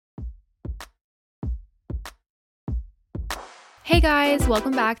Hey guys,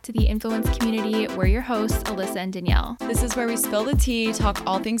 welcome back to the Influence Community. We're your hosts, Alyssa and Danielle. This is where we spill the tea, talk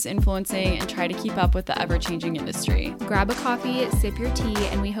all things influencing, and try to keep up with the ever-changing industry. Grab a coffee, sip your tea,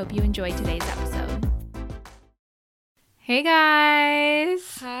 and we hope you enjoy today's episode. Hey guys!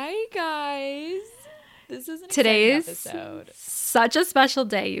 Hi guys! This is an Today's exciting episode. Such a special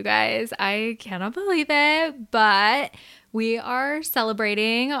day, you guys. I cannot believe it, but we are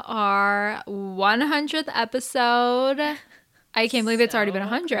celebrating our 100th episode. I can't believe it's already been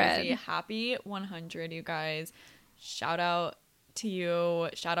 100. Crazy. Happy 100, you guys. Shout out to you.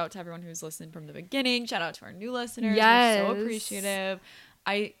 Shout out to everyone who's listened from the beginning. Shout out to our new listeners. Yes. We're so appreciative.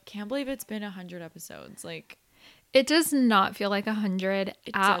 I can't believe it's been 100 episodes. Like, it does not feel like 100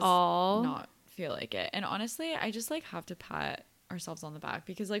 at all. Not feel like it. And honestly, I just like have to pat ourselves on the back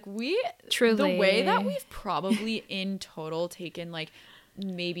because like we truly, the way that we've probably in total taken like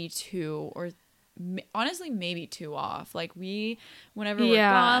maybe two or honestly maybe two off, like we whenever we're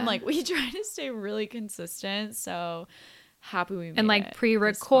gone, like we try to stay really consistent. So happy we made and like it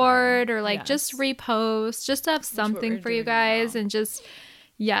pre-record or like just repost, just to have something for you guys, and just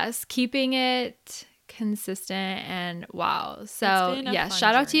keeping it consistent. And wow, so yes,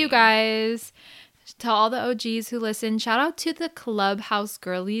 shout out to you guys, to all the OGs who listen. Shout out to the Clubhouse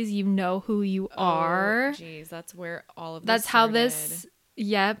girlies. You know who you are. Geez, that's where all of this that's started. How this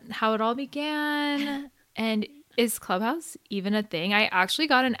how it all began. And is Clubhouse even a thing? I actually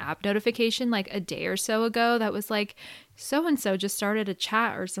got an app notification like a day or so ago that was like, so and so just started a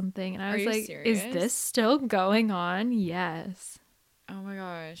chat or something, and I was like, serious? Is this still going on? Yes. Oh my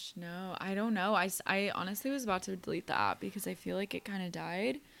gosh, no, I don't know. I honestly was about to delete the app because I feel like it kind of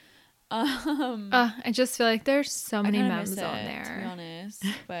died. I just feel like there's so many memes on there, to be honest,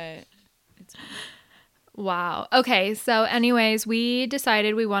 but it's fine. Wow. Okay, so anyways, we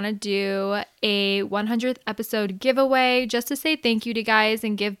decided we want to do a 100th episode giveaway just to say thank you to guys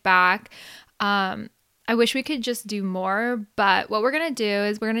and give back. I wish we could just do more, but what we're going to do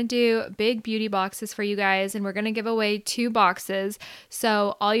is we're going to do big beauty boxes for you guys, and we're going to give away 2 boxes.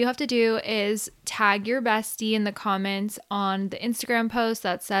 So all you have to do is tag your bestie in the comments on the Instagram post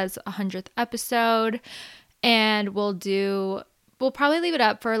that says 100th episode, and we'll probably leave it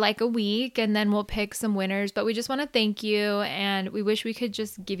up for like a week, and then we'll pick some winners. But we just want to thank you, and we wish we could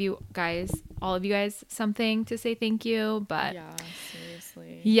just give you guys, all of you guys, something to say thank you. But yeah,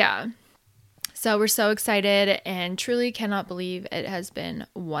 seriously. Yeah. So we're so excited and truly cannot believe it has been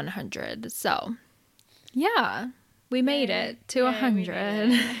 100. So yeah, we made it to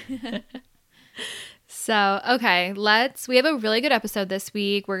 100. So, okay, we have a really good episode this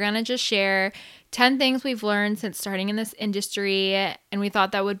week. We're going to just share 10 things we've learned since starting in this industry, and we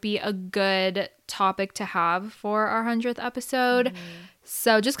thought that would be a good topic to have for our 100th episode. Mm-hmm.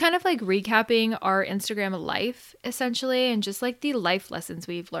 So just kind of like recapping our Instagram life, essentially, and just like the life lessons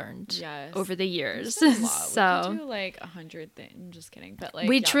we've learned over the years. So we could do like 100 things. I'm just kidding. But like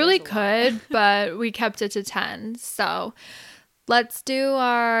we truly could, but we kept it to 10. So let's do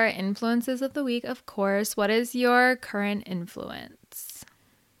our influences of the week, of course. What is your current influence?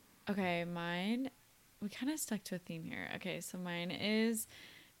 Okay, mine, we kind of stuck to a theme here. Okay, so mine is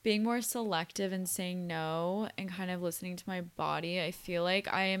being more selective and saying no and kind of listening to my body. I feel like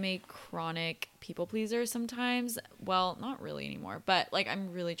I am a chronic people pleaser sometimes. Well, not really anymore, but like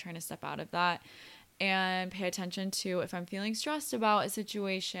I'm really trying to step out of that and pay attention to if I'm feeling stressed about a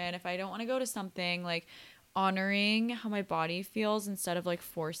situation, if I don't want to go to something, like honoring how my body feels instead of like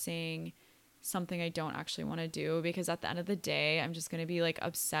forcing something I don't actually want to do, because at the end of the day, I'm just going to be like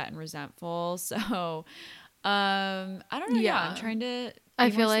upset and resentful. So, I don't know. Yeah, I'm trying to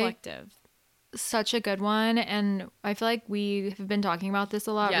be more selective. Such a good one. And I feel like we have been talking about this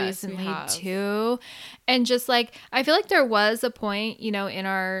a lot recently too. And just like, I feel like there was a point, in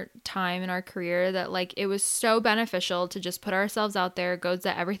our time, in our career, that like it was so beneficial to just put ourselves out there, go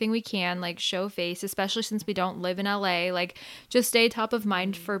to everything we can, like show face, especially since we don't live in LA, like just stay top of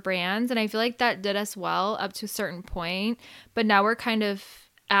mind for brands. And I feel like that did us well up to a certain point. But now we're kind of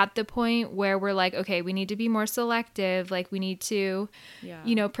at the point where we're like, okay, we need to be more selective. Like we need to,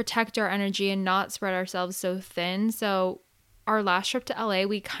 protect our energy and not spread ourselves so thin. So our last trip to LA,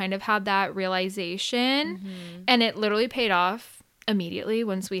 we kind of had that realization, and it literally paid off immediately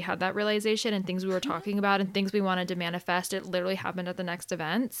once we had that realization, and things we were talking about and things we wanted to manifest. It literally happened at the next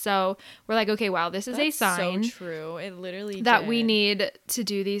event. So we're like, okay, wow, this is a sign. So true. It literally that we need to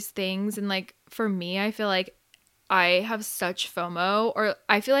do these things. And like, for me, I feel like I have such FOMO, or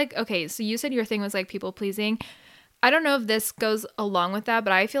I feel like, okay, so you said your thing was like people pleasing. I don't know if this goes along with that,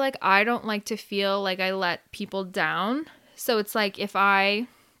 but I feel like I don't like to feel like I let people down. So it's like if I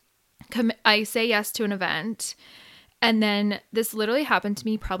say yes to an event And then this literally happened to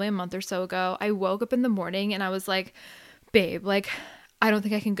me probably a month or so ago. I woke up in the morning and I was like, babe, like, I don't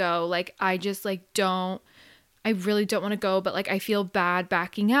think I can go. Like, I just like I really don't want to go, but like I feel bad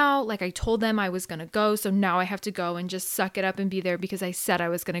backing out. Like I told them I was going to go, so now I have to go and just suck it up and be there because I said I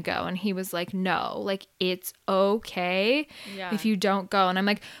was going to go. And he was like, "No, like it's okay if you don't go." And I'm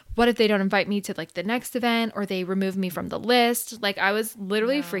like, "What if they don't invite me to like the next event or they remove me from the list?" Like I was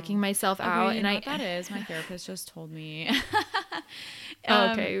literally freaking myself out. You know what that is? My therapist just told me.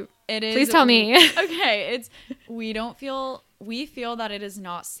 Okay. It is. Please tell me. Okay, we feel that it is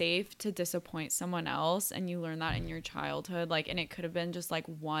not safe to disappoint someone else, and you learn that in your childhood. Like, and it could have been just like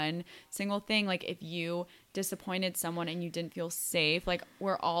one single thing. Like if you disappointed someone and you didn't feel safe, like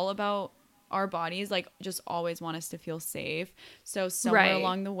we're all about our bodies, like just always want us to feel safe. So somewhere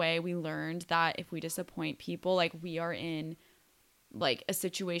along the way, we learned that if we disappoint people, like we are in like a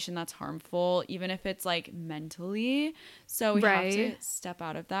situation that's harmful, even if it's like mentally. So we have to step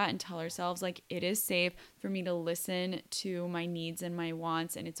out of that and tell ourselves like it is safe for me to listen to my needs and my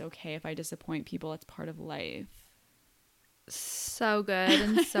wants, and it's okay if I disappoint people. It's part of life. So good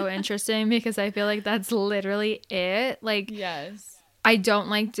and so interesting because I feel like that's literally it. Like, yes, I don't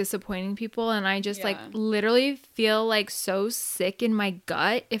like disappointing people, and I just like literally feel like so sick in my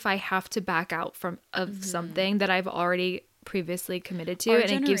gut if I have to back out from something that I've already previously committed to. And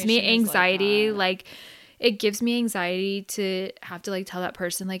it gives me anxiety. Like it gives me anxiety to have to like tell that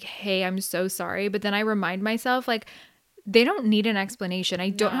person like, hey, I'm so sorry. But then I remind myself like they don't need an explanation. I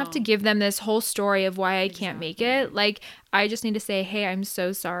don't have to give them this whole story of why I can't make it. Like I just need to say, hey, I'm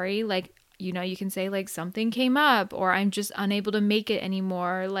so sorry. Like, you know, you can say like something came up or I'm just unable to make it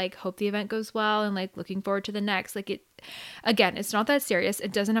anymore. Like hope the event goes well and like looking forward to the next. Like it, again, it's not that serious.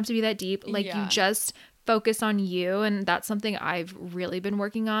 It doesn't have to be that deep. Like you just focus on you. And that's something I've really been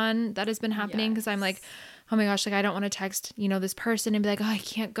working on that has been happening because I'm like, oh my gosh, like I don't want to text, you know, this person and be like, oh, I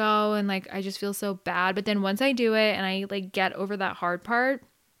can't go. And like, I just feel so bad. But then once I do it and I like get over that hard part,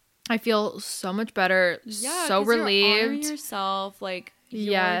 I feel so much better. So relieved. You're honoring yourself. Like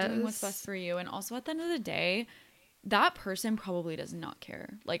you're doing what's best for you. And also at the end of the day, that person probably does not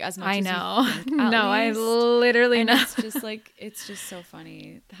care like as much as you think, no, least. I literally know. It's just so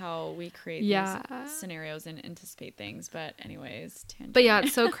funny how we create these scenarios and anticipate things. But anyways, tangent. But yeah,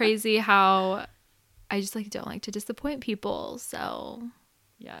 it's so crazy how I just like don't like to disappoint people. So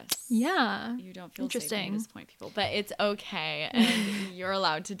yes, you don't feel safe when you disappoint people, but it's okay, and you're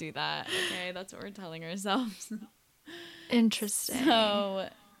allowed to do that. Okay, that's what we're telling ourselves. Interesting. So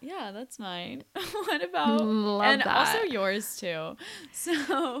yeah, that's mine. What about and that. Also yours too.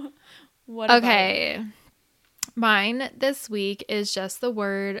 So what about mine this week is just the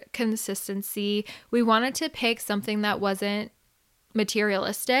word consistency. We wanted to pick something that wasn't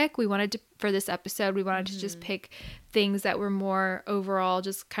materialistic. We wanted to, for this episode, we wanted to just pick things that were more overall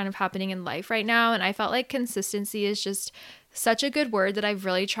just kind of happening in life right now. And I felt like consistency is just such a good word that I've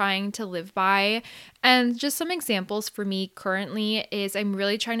really trying to live by. And just some examples for me currently is I'm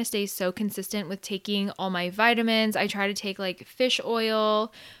really trying to stay so consistent with taking all my vitamins. I try to take like fish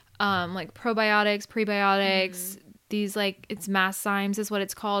oil, like probiotics, prebiotics, these like it's Masszymes is what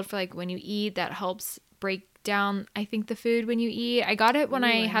it's called for like when you eat that helps break down I think the food when you eat. I got it when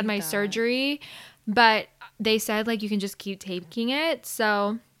I had my surgery, but they said like you can just keep taking it.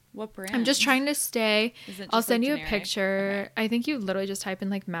 So what brand? I'm just trying to stay. I'll send you a picture. Okay. I think you literally just type in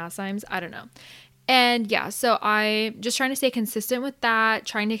like Masszymes. I don't know. And yeah, so I just trying to stay consistent with that,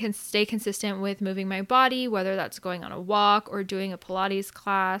 trying to stay consistent with moving my body, whether that's going on a walk or doing a Pilates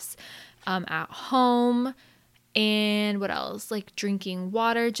class at home. And what else? Like drinking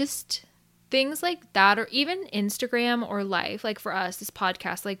water, just things like that, or even Instagram or life. Like for us, this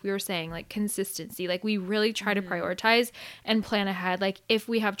podcast, like we were saying, like consistency, like we really try to prioritize and plan ahead. Like if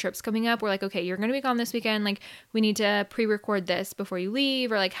we have trips coming up, we're like, okay, you're going to be gone this weekend. Like we need to pre-record this before you leave,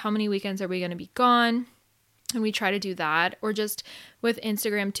 or like how many weekends are we going to be gone? And we try to do that, or just with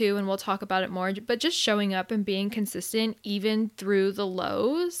Instagram too. And we'll talk about it more, but just showing up and being consistent, even through the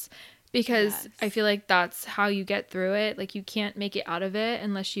lows. Because I feel like that's how you get through it. Like you can't make it out of it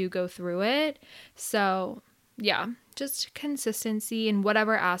unless you go through it. So yeah, just consistency in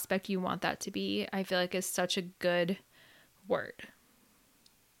whatever aspect you want that to be, I feel like is such a good word.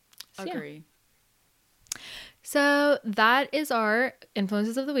 So, agree. Yeah. So that is our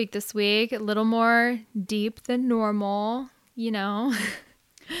influences of the week this week. A little more deep than normal, you know.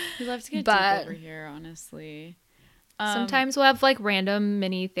 We love to get deep over here, honestly. Sometimes we'll have like random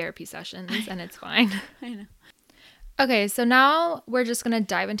mini therapy sessions and it's fine. I know. Okay, so now we're just going to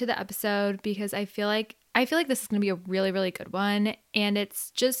dive into the episode because I feel like this is going to be a really, really good one. And it's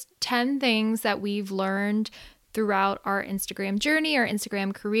just 10 things that we've learned throughout our Instagram journey, our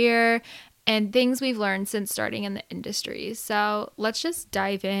Instagram career, and things we've learned since starting in the industry. So let's just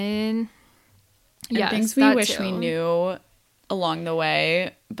dive in. And things we wish we knew along the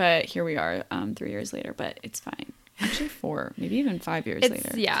way, but here we are 3 years later, but it's fine. Actually 4, maybe even 5 years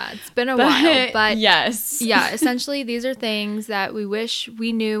later. Yeah, it's been a while, but yes. Yeah, essentially these are things that we wish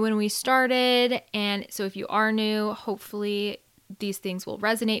we knew when we started. And so if you are new, hopefully these things will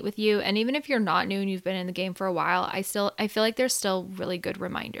resonate with you. And even if you're not new and you've been in the game for a while, I feel like there's still really good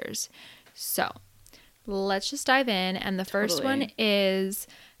reminders. So let's just dive in. And the first one is,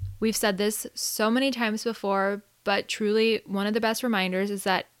 we've said this so many times before, but truly one of the best reminders is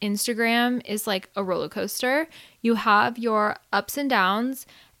that Instagram is like a roller coaster. You have your ups and downs,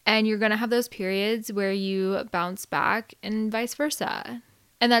 and you're going to have those periods where you bounce back and vice versa.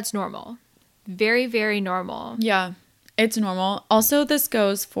 And that's normal. Very, very normal. Yeah, it's normal. Also, this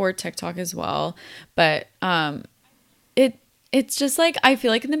goes for TikTok as well. But it's just like, I feel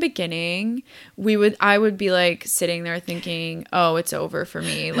like in the beginning, I would be like sitting there thinking, oh, it's over for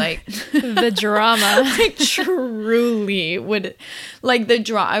me. Like the drama. Like truly would, like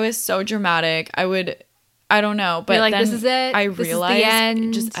the I was so dramatic. I don't know. But like, this is it. I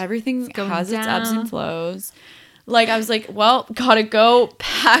realized just everything has its ebbs and flows. Like, I was like, well, gotta go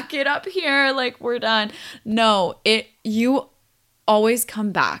pack it up here. Like, we're done. No, you always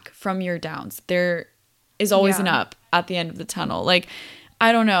come back from your downs. There is always an up at the end of the tunnel. Like,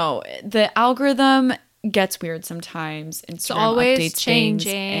 I don't know. The algorithm gets weird sometimes. Instagram always updates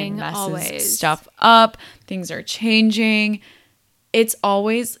changing, things and messes stuff up. Things are changing. It's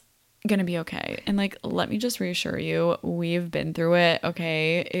always gonna be okay. And like, let me just reassure you, we've been through it.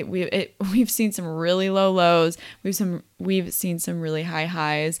 Okay, we've seen some really low lows. We've seen some really high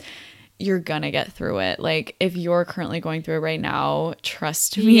highs. You're gonna get through it. Like, if you're currently going through it right now,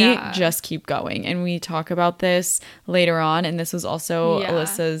 trust me, just keep going. And we talk about this later on, and this was also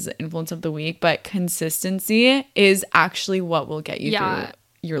Alyssa's influence of the week, but consistency is actually what will get you through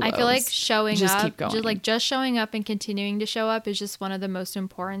your lows. I feel like showing just up, keep going. just showing up and continuing to show up is just one of the most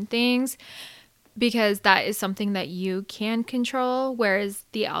important things, because that is something that you can control, whereas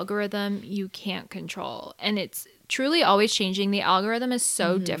the algorithm you can't control. And it's truly always changing. The algorithm is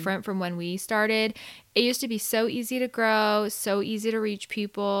so different from when we started. It used to be so easy to grow, so easy to reach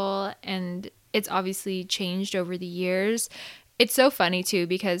people, and it's obviously changed over the years. It's so funny too,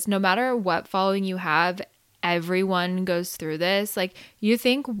 because no matter what following you have, everyone goes through this. Like, you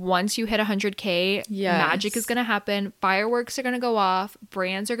think once you hit 100K, magic is going to happen. Fireworks are going to go off.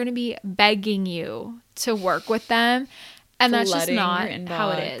 Brands are going to be begging you to work with them. And that's just not how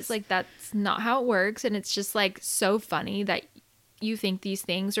it is. Like, that's not how it works. And it's just like so funny that you think these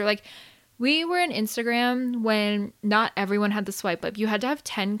things are like, we were in Instagram when not everyone had the swipe up. You had to have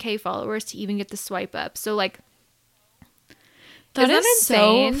 10K followers to even get the swipe up. So like, that is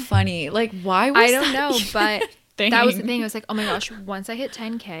so funny. Like, why was I don't know, but that was the thing. I was like, oh my gosh, once I hit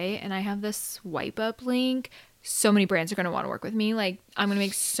 10K and I have this swipe up link, so many brands are going to want to work with me. Like, I'm going to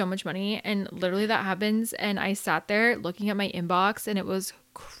make so much money. And literally that happens. And I sat there looking at my inbox and it was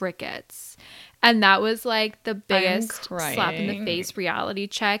crickets. And that was like the biggest slap in the face reality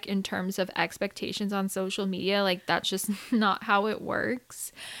check in terms of expectations on social media. Like, that's just not how it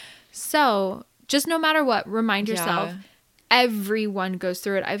works. So just no matter what, remind yourself, everyone goes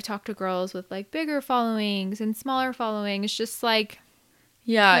through it. I've talked to girls with like bigger followings and smaller followings. Just like,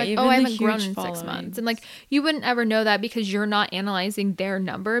 even I haven't grown in 6 months. And like, you wouldn't ever know that because you're not analyzing their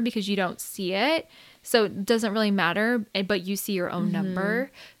number because you don't see it. So it doesn't really matter, but you see your own number.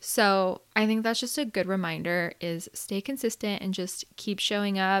 So I think that's just a good reminder, is stay consistent and just keep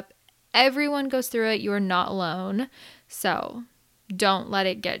showing up. Everyone goes through it. You are not alone. So don't let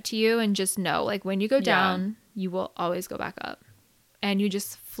it get to you, and just know, like, when you go down, you will always go back up, and you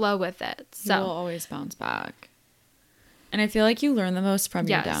just flow with it. So you'll always bounce back. And I feel like you learn the most from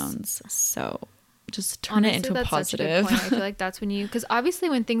your downs. So just turn it into a positive. Such a good point. I feel like that's when because obviously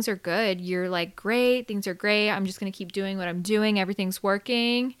when things are good, you're like, great, things are great. I'm just going to keep doing what I'm doing. Everything's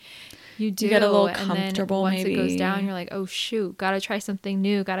working. You get a little comfortable. And then once it goes down, you're like, oh shoot, got to try something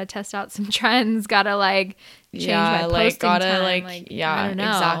new. Got to test out some trends. Got to like change my posting time. I don't know.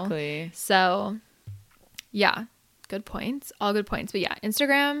 Exactly. So yeah. Good points. All good points. But yeah,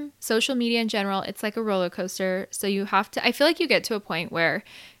 Instagram, social media in general, it's like a roller coaster. So you have to, I feel like you get to a point where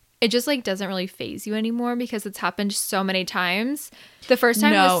it just like doesn't really faze you anymore because it's happened so many times. The first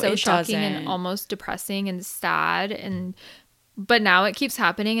time was so shocking and almost depressing and sad, but now it keeps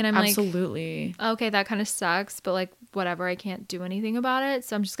happening and I'm absolutely like, okay, that kind of sucks, but like whatever, I can't do anything about it.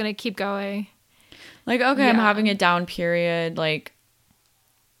 So I'm just going to keep going. Like, okay, I'm having a down period, like,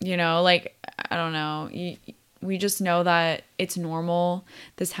 you know, like, I don't know. we just know that it's normal.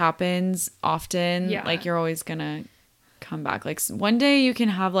 This happens often. Yeah. Like, you're always gonna come back. Like, one day you can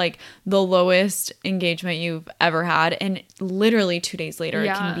have like the lowest engagement you've ever had, and literally 2 days later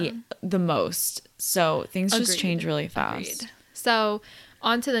it can be the most. So things just change really fast. So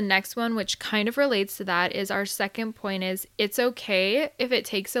on to the next one, which kind of relates to that, is our second point is it's okay if it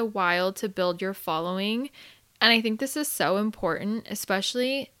takes a while to build your following. And I think this is so important,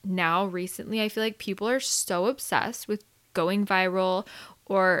 especially now recently. I feel like people are so obsessed with going viral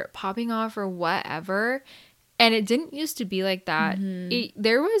or popping off or whatever. And it didn't used to be like that.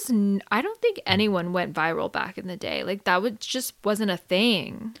 I don't think anyone went viral back in the day. Like, that just wasn't a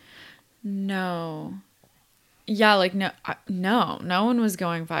thing. No. Yeah, like, no one was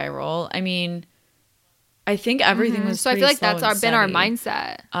going viral. I mean, I think everything was. So I feel like that's been our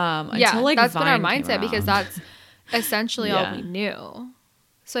mindset. Until like that's Vine been our mindset because that's essentially all we knew.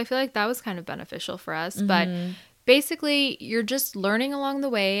 So I feel like that was kind of beneficial for us. But basically, you're just learning along the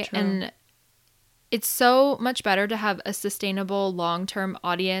way. True. And it's so much better to have a sustainable long-term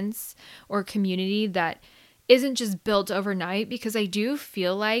audience or community that isn't just built overnight, because I do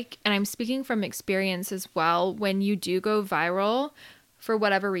feel like, and I'm speaking from experience as well, when you do go viral for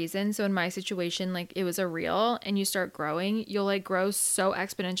whatever reason, so in my situation, like, it was a reel and you start growing, you'll like grow so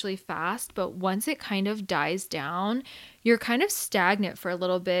exponentially fast, but once it kind of dies down, you're kind of stagnant for a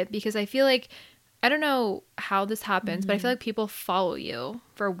little bit, because I feel like, I don't know how this happens, but I feel like people follow you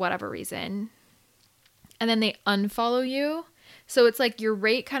for whatever reason and then they unfollow you. So it's like your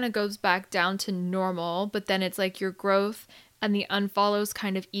rate kind of goes back down to normal, but then it's like your growth and the unfollows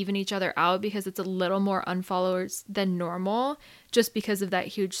kind of even each other out, because it's a little more unfollowers than normal, just because of that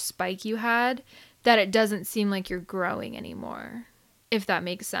huge spike you had, that it doesn't seem like you're growing anymore, if that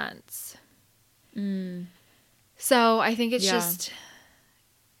makes sense. So I think it's just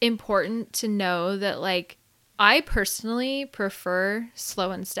important to know that, like, I personally prefer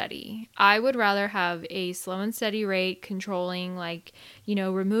slow and steady. I would rather have a slow and steady rate controlling, like, you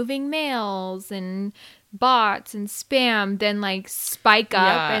know, removing mails and bots and spam than like spike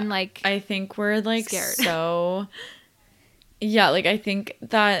up and like, I think we're like scared. So like, I think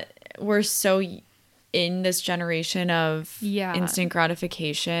that we're so in this generation of instant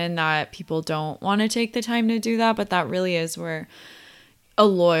gratification that people don't want to take the time to do that, but that really is where a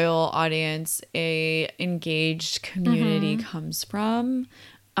loyal audience, a engaged community comes from.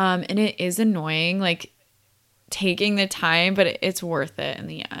 And it is annoying, like, taking the time, but it's worth it in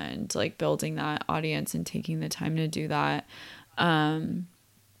the end, like building that audience and taking the time to do that,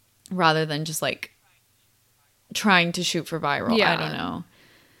 rather than just like trying to shoot for viral. I don't know.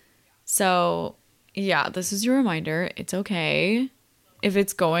 So this is your reminder. It's okay if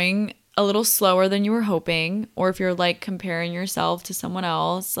it's going a little slower than you were hoping, or if you're like comparing yourself to someone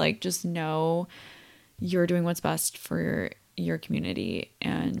else, like, just know you're doing what's best for your community.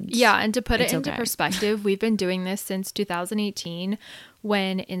 And to put it into perspective, we've been doing this since 2018,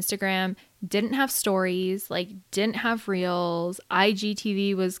 when Instagram didn't have stories, like, didn't have reels,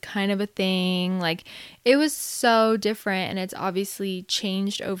 IGTV was kind of a thing, like, it was so different, and it's obviously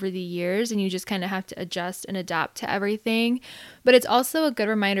changed over the years, and you just kind of have to adjust and adapt to everything. But it's also a good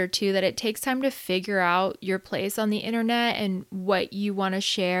reminder too that it takes time to figure out your place on the internet and what you want to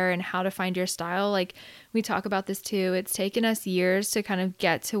share and how to find your style. Like, we talk about this too, it's taken us years to kind of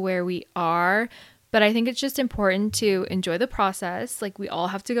get to where we are. But I think it's just important to enjoy the process. Like, we all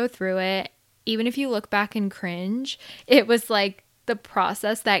have to go through it. Even if you look back and cringe, it was like the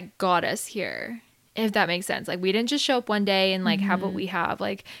process that got us here, if that makes sense. Like, we didn't just show up one day and like have what we have.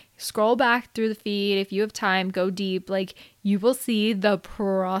 Like, scroll back through the feed. If you have time, go deep. Like, you will see the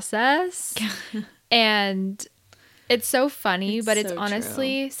process. And it's so funny, but it's so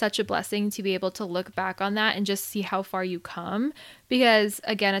honestly such a blessing to be able to look back on that and just see how far you come. Because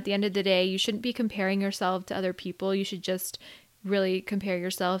again, at the end of the day, you shouldn't be comparing yourself to other people. You should just really compare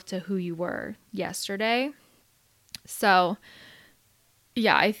yourself to who you were yesterday. So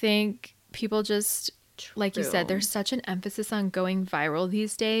I think people just, like you said, there's such an emphasis on going viral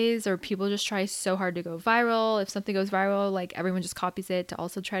these days, or people just try so hard to go viral. If something goes viral, like, everyone just copies it to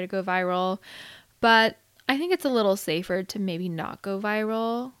also try to go viral. But I think it's a little safer to maybe not go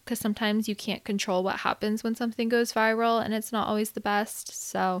viral, because sometimes you can't control what happens when something goes viral, and it's not always the best.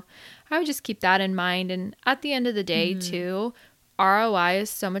 So I would just keep that in mind. And at the end of the day too, ROI is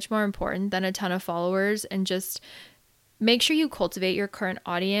so much more important than a ton of followers, and just make sure you cultivate your current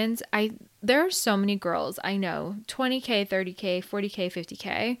audience. There are so many girls I know, 20K, 30K, 40K,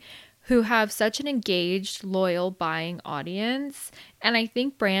 50K, who have such an engaged, loyal buying audience. And I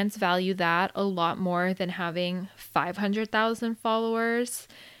think brands value that a lot more than having 500,000 followers.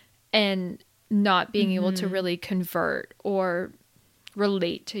 And not being able to really convert or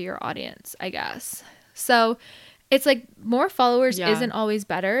relate to your audience, I guess. So it's like more followers isn't always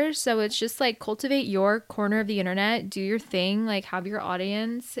better. So it's just like cultivate your corner of the internet, do your thing, like have your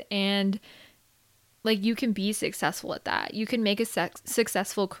audience, and like you can be successful at that. You can make a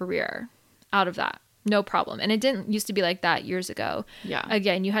successful career out of that. No problem. And it didn't used to be like that years ago. Yeah.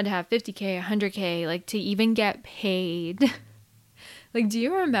 Again, you had to have 50K, 100K, like to even get paid. Like, do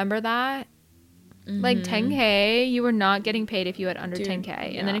you remember that? Mm-hmm. Like 10K, you were not getting paid if you had under 10K.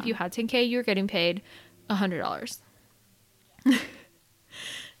 Yeah. And then if you had 10K, you were getting paid $100.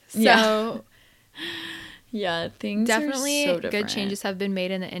 So yeah, things definitely are so good changes have been made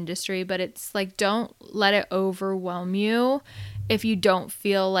in the industry, but it's like, don't let it overwhelm you if you don't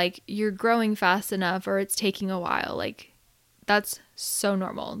feel like you're growing fast enough or it's taking a while. Like, that's so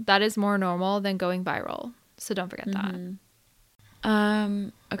normal. That is more normal than going viral. So don't forget that.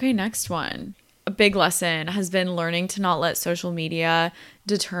 Okay, next one. A big lesson has been learning to not let social media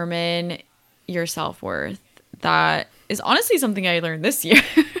determine your self-worth. That is honestly something I learned this year.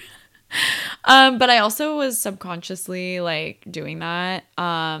 But I also was subconsciously like doing that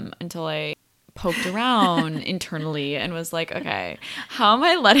until I poked around internally and was like, okay, how am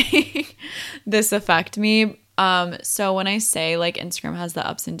I letting this affect me? So when I say like Instagram has the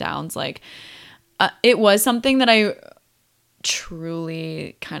ups and downs, like it was something that I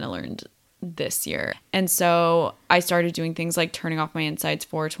truly kind of learned this year. And so I started doing things like turning off my insights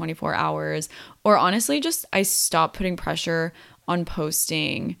for 24 hours, or honestly just I stopped putting pressure on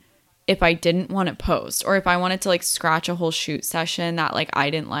posting if I didn't want to post, or if I wanted to like scratch a whole shoot session that like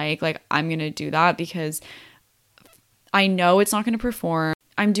I didn't like I'm going to do that because I know it's not going to perform.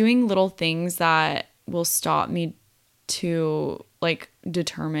 I'm doing little things that will stop me to like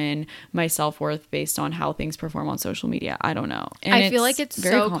determine my self-worth based on how things perform on social media. I don't know. And I feel like it's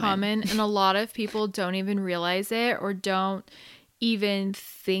so common and a lot of people don't even realize it or don't even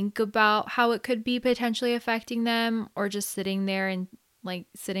think about how it could be potentially affecting them, or just sitting there and like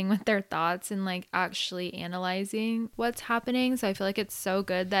sitting with their thoughts and like actually analyzing what's happening. So I feel like it's so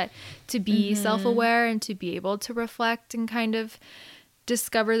good that to be self-aware and to be able to reflect and kind of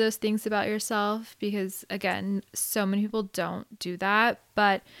discover those things about yourself, because again, so many people don't do that.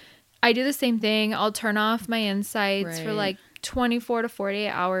 But I do the same thing. I'll turn off my insights for like 24 to 48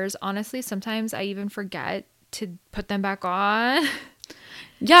 hours. Honestly, sometimes I even forget to put them back on.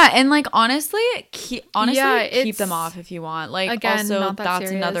 Yeah, and like honestly keep them off if you want. Like, again, also that's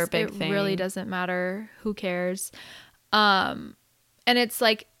serious. Another big thing. It really doesn't matter. Who cares? And it's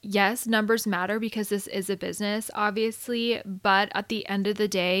like, yes, numbers matter because this is a business, obviously, but at the end of the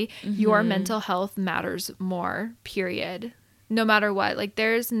day, your mental health matters more, period. No matter what. Like,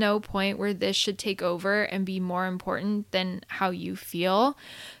 there's no point where this should take over and be more important than how you feel.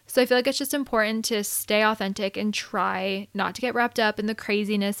 So I feel like it's just important to stay authentic and try not to get wrapped up in the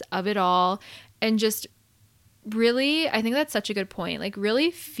craziness of it all, and just really, I think that's such a good point. Like,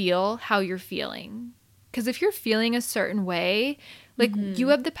 really feel how you're feeling. Because if you're feeling a certain way, like you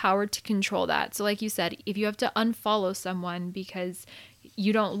have the power to control that. So like you said, if you have to unfollow someone because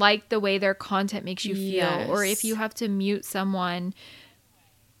you don't like the way their content makes you feel, or if you have to mute someone.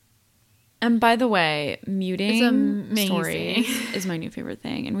 And by the way, muting stories is my new favorite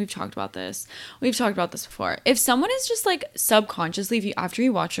thing. And we've talked about this. We've talked about this before. If someone is just like subconsciously, after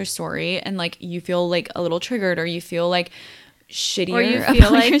you watch their story and like you feel like a little triggered, or you feel like shittier, or you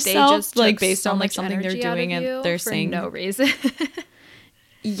feel like yourself, they just like based on like something they're doing and they're saying no reason.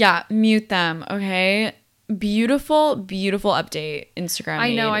 Yeah, mute them. Okay. Beautiful update Instagram.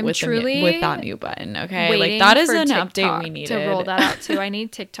 I know, I'm truly with that mute button. Okay, like that is an TikTok update we needed to roll that out too. I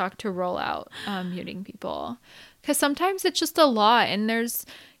need TikTok to roll out muting people, because sometimes it's just a lot, and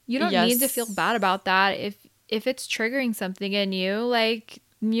you don't need to feel bad about that. If it's triggering something in you, like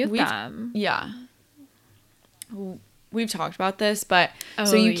mute them. Yeah, we've talked about this, but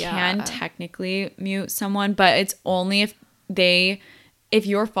so you can technically mute someone, but it's only if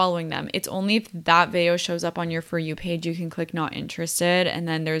you're following them. It's only if that video shows up on your For You page, you can click not interested, and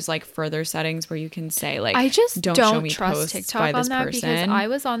then there's like further settings where you can say like, I just don't show me trust TikTok on that person. Because I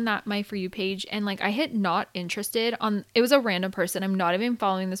was on that my For You page and like I hit not interested on, it was a random person. I'm not even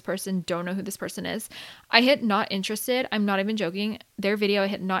following this person, don't know who this person is. I hit not interested. I'm not even joking. Their video, I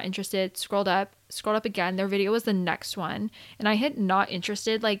hit not interested, scrolled up again. Their video was the next one, and I hit not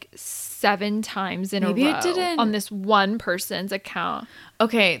interested like 7 times in a row on this one person's account.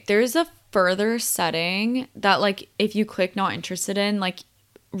 Okay, there's a further setting that like if you click not interested in, like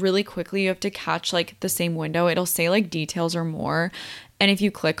really quickly you have to catch like the same window. It'll say like details or more, and if you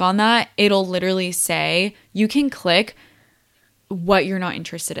click on that, it'll literally say you can click what you're not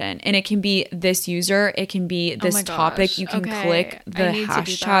interested in. And it can be this user, it can be this topic. You can click the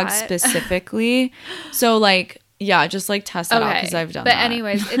hashtag specifically. So like, yeah, just like test that out because I've done that. But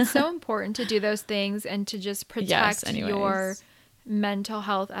anyways, it's so important to do those things and to just protect your mental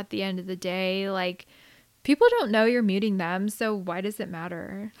health at the end of the day. Like, people don't know you're muting them, so why does it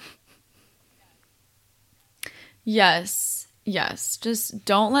matter? Yes. Just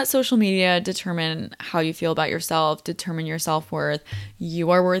don't let social media determine how you feel about yourself, determine your self-worth. You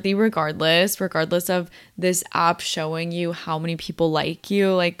are worthy regardless of this app showing you how many people like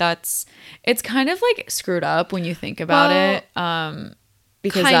you. Like, it's kind of like screwed up when you think about it.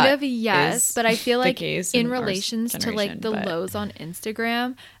 Because kind of, yes, but I feel like in relations to like the lows on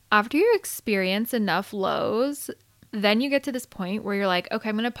Instagram, after you experience enough lows, then you get to this point where you're like, okay,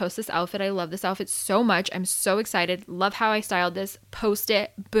 I'm going to post this outfit. I love this outfit so much. I'm so excited. Love how I styled this. Post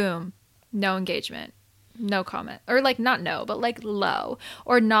it. Boom. No engagement. No comment. Or like not no, but like low.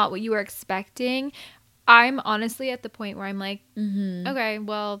 Or not what you were expecting. I'm honestly at the point where I'm like, okay,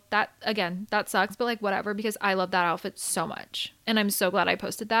 well, that sucks. But like whatever, because I love that outfit so much. And I'm so glad I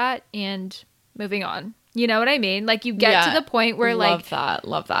posted that. And moving on. You know what I mean? Like you get to the point where love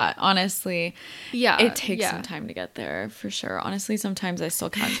that. Honestly, it takes some time to get there for sure. Honestly, sometimes I still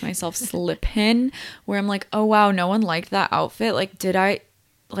catch myself slipping where I'm like, oh wow, no one liked that outfit. Like, did I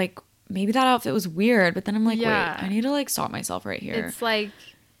like maybe that outfit was weird? But then I'm like, wait, I need to like stop myself right here. It's like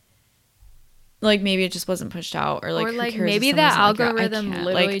maybe it just wasn't pushed out or like maybe that algorithm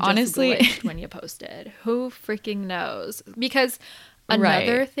literally just honestly glitched when you posted. Who freaking knows? Because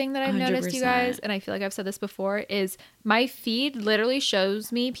another thing that I've 100%. Noticed, you guys, and I feel like I've said this before, is my feed literally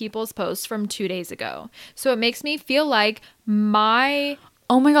shows me people's posts from 2 days ago. So it makes me feel like my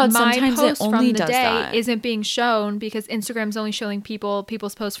sometimes post it only from the does day that. Isn't being shown because Instagram's only showing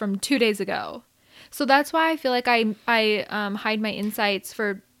people's posts from 2 days ago. So that's why I feel like I hide my insights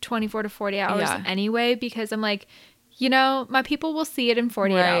for 24 to 40 hours anyway, because I'm like, my people will see it in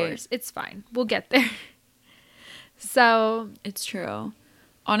 48 hours. It's fine. We'll get there. So it's true.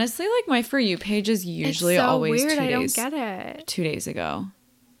 Honestly, like my For You page is usually always weird. 2 days. I don't get it. 2 days ago.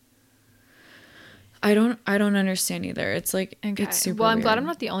 I don't understand either. It's like it's super I'm weird. glad I'm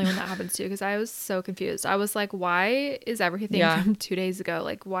not the only one that happens to, because I was so confused. I was like, why is everything from 2 days ago?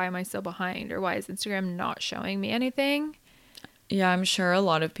 Like, why am I so behind? Or why is Instagram not showing me anything? Yeah, I'm sure a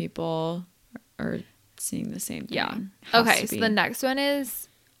lot of people are seeing the same thing. Yeah. Okay, so the next one is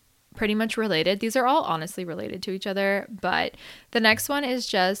pretty much related. These are all honestly related to each other, but the next one is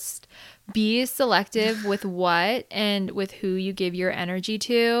just be selective with what and with who you give your energy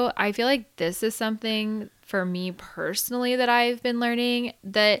to. I feel like this is something for me personally that I've been learning,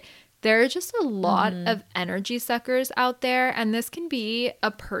 that there are just a lot of energy suckers out there, and this can be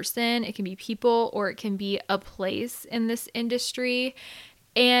a person, it can be people, or it can be a place in this industry.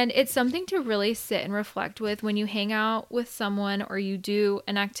 And it's something to really sit and reflect with when you hang out with someone or you do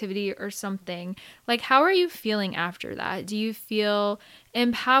an activity or something. Like, how are you feeling after that? Do you feel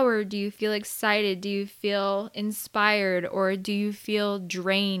empowered? Do you feel excited? Do you feel inspired? Or do you feel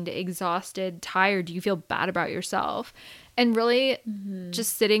drained, exhausted, tired? Do you feel bad about yourself? And really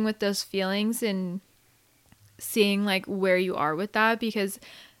just sitting with those feelings and seeing like where you are with that, because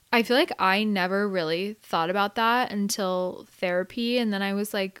I feel like I never really thought about that until therapy. And then I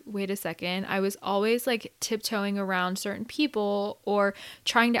was like, wait a second. I was always like tiptoeing around certain people or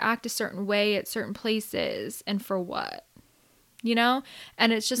trying to act a certain way at certain places. And for what?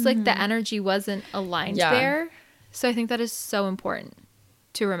 And it's just like the energy wasn't aligned there. So I think that is so important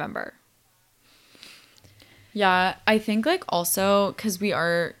to remember. Yeah, I think like also because we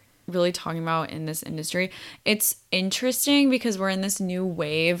are really talking about in this industry, it's interesting because we're in this new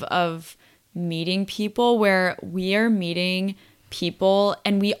wave of meeting people where we are meeting people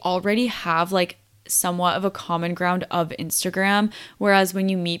and we already have like somewhat of a common ground of Instagram, whereas when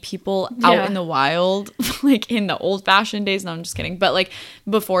you meet people out in the wild, like in the old fashioned days, no, I'm just kidding, but like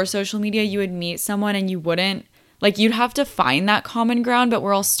before social media, you would meet someone and you wouldn't like, you'd have to find that common ground, but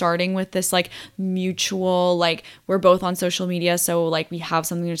we're all starting with this like mutual, like we're both on social media. So like we have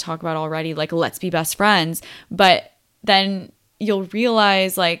something to talk about already, like let's be best friends. But then you'll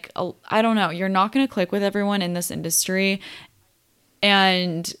realize like, I don't know, you're not going to click with everyone in this industry.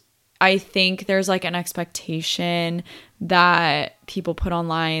 And I think there's like an expectation that people put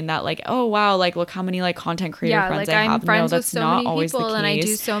online that like, oh wow, like look how many like content creator friends I have. I'm friends with so many people and I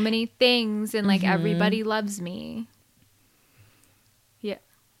do so many things and like everybody loves me.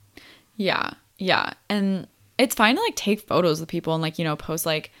 Yeah. And it's fine to like take photos with people and like, post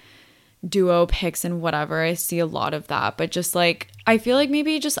like duo pics and whatever. I see a lot of that, but just like I feel like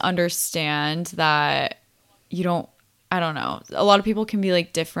maybe just understand that you don't I don't know. A lot of people can be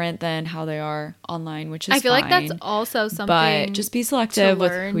like different than how they are online, which is I feel fine, like that's also something. But just be selective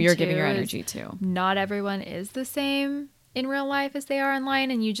with who you're giving your energy to. Not everyone is the same in real life as they are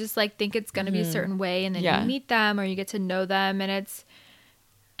online, and you just like think it's going to be a certain way, and then you meet them or you get to know them, and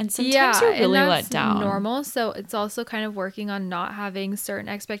sometimes you're really let down. Normal. So it's also kind of working on not having certain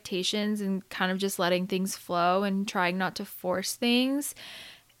expectations and kind of just letting things flow and trying not to force things.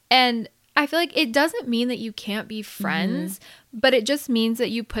 And I feel like it doesn't mean that you can't be friends, but it just means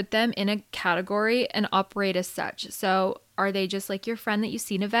that you put them in a category and operate as such. So are they just like your friend that you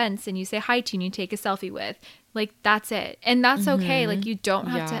see in events and you say hi to and you take a selfie with? Like, that's it. And that's okay. Like, you don't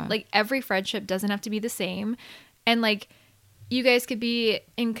have to, like, every friendship doesn't have to be the same. And like, you guys could be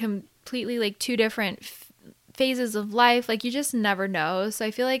in completely like two different phases of life. Like, you just never know. So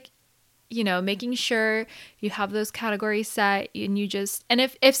I feel like, you know, making sure you have those categories set, and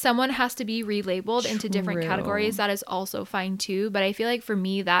if someone has to be relabeled into different categories, that is also fine too. But I feel like for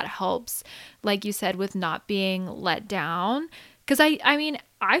me, that helps, like you said, with not being let down. Because I mean,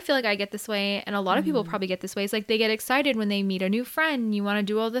 I feel like I get this way, and a lot of people probably get this way. It's like they get excited when they meet a new friend, and you want to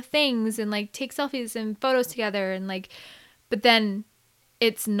do all the things and like take selfies and photos together, and like, but then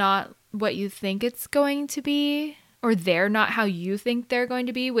it's not what you think it's going to be. Or they're not how you think they're going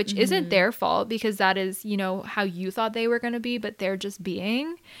to be, which isn't their fault, because that is, you know, how you thought they were going to be, but they're just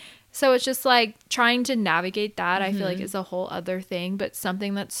being. So it's just like trying to navigate that, I feel like, is a whole other thing, but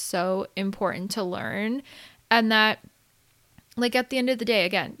something that's so important to learn. And that, like, at the end of the day,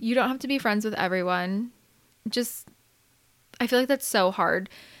 again, you don't have to be friends with everyone. Just, I feel like that's so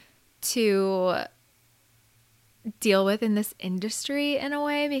hard to deal with in this industry in a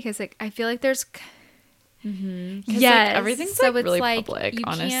way, because like I feel like there's... Yes, like, everything's so like really public. You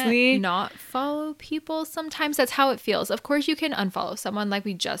honestly, can't not follow people. Sometimes that's how it feels. Of course, you can unfollow someone, like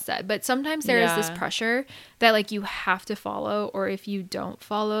we just said, but sometimes there is this pressure that like you have to follow, or if you don't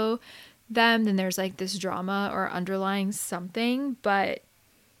follow them, then there's like this drama or underlying something. But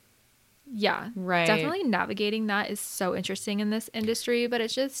yeah, definitely navigating that is so interesting in this industry. But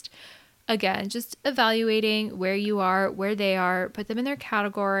it's just, again, just evaluating where you are, where they are, put them in their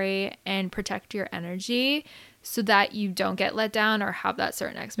category, and protect your energy so that you don't get let down or have that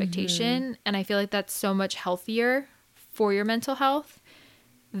certain expectation. And I feel like that's so much healthier for your mental health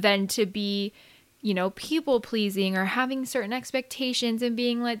than to be, you know, people pleasing or having certain expectations and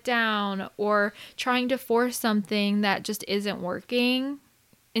being let down, or trying to force something that just isn't working.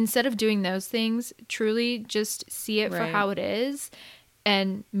 Instead of doing those things, truly just see it for how it is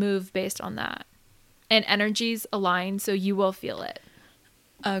and move based on that. And energies align, so you will feel it.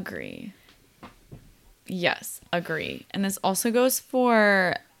 Agree. Yes, agree. And this also goes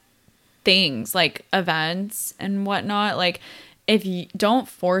for things like events and whatnot. Like, if you don't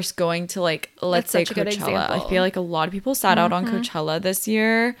force going to, like, let's say Coachella. I feel like a lot of people sat out on Coachella this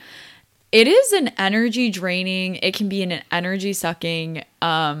year. It is an energy draining, it can be an energy sucking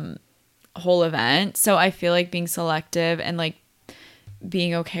whole event. So I feel like being selective and like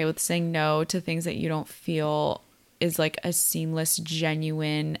being okay with saying no to things that you don't feel is like a seamless,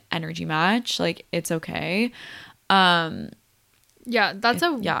 genuine energy match. Like, it's okay. Yeah, that's I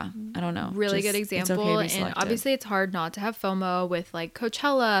don't know. Really good example. And obviously it's hard not to have FOMO with like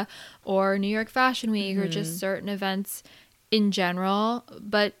Coachella or New York Fashion Week or just certain events in general.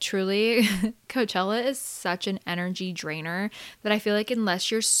 But truly, Coachella is such an energy drainer that I feel like unless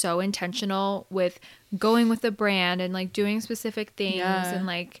you're so intentional with going with the brand and like doing specific things and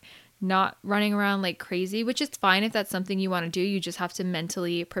like not running around like crazy, which is fine if that's something you want to do. You just have to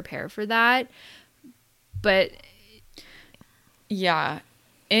mentally prepare for that. But yeah,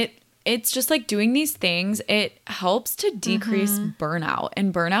 it's just like doing these things, it helps to decrease burnout.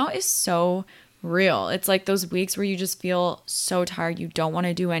 And burnout is so real. It's like those weeks where you just feel so tired, you don't want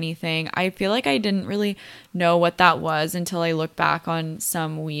to do anything. I feel like I didn't really know what that was until I look back on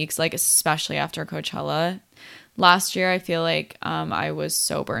some weeks, like especially after Coachella. Last year, I feel like I was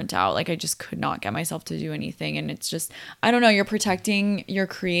so burnt out. Like, I just could not get myself to do anything. And it's just, I don't know, you're protecting your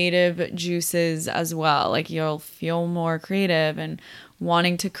creative juices as well. Like, you'll feel more creative and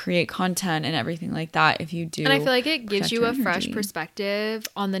wanting to create content and everything like that if you do. And I feel like it gives you a fresh perspective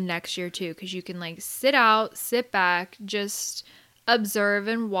on the next year too, because you can like sit back, just observe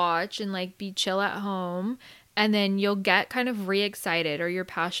and watch and like be chill at home. And then you'll get kind of re-excited, or your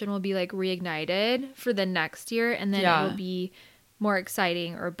passion will be like reignited for the next year. And then it will be more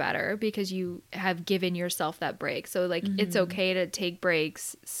exciting or better because you have given yourself that break. So like it's okay to take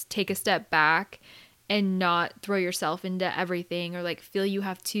breaks, take a step back, and not throw yourself into everything, or like feel you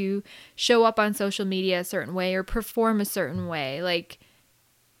have to show up on social media a certain way or perform a certain way. Like,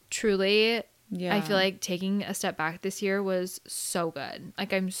 truly, I feel like taking a step back this year was so good.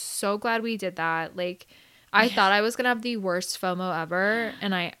 Like, I'm so glad we did that. Like, I thought I was going to have the worst FOMO ever,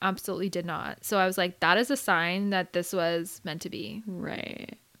 and I absolutely did not. So I was like, that is a sign that this was meant to be.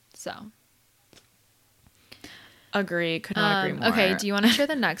 Right. So. Agree. Could not agree more. Okay, do you want to share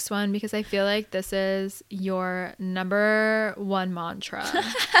the next one? Because I feel like this is your number one mantra.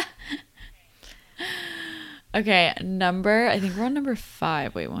 Okay, I think we're on number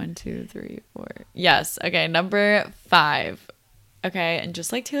 5. Wait, 1, 2, 3, 4. Yes. Okay, number 5. Okay, and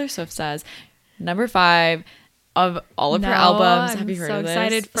just like Taylor Swift says, number 5 of all of her albums. Have you heard of this? I'm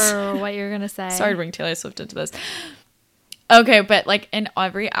so excited for what you're gonna say. Sorry to bring Taylor Swift into this. Okay, but like in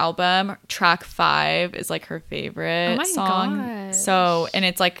every album, track 5 is like her favorite song. Gosh. So, and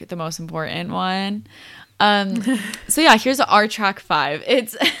it's like the most important one. So yeah, here's our track 5.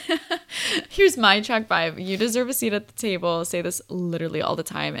 Here's my track 5. You deserve a seat at the table. Say this literally all the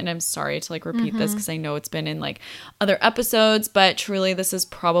time, and I'm sorry to like repeat this because I know it's been in like other episodes, but truly this has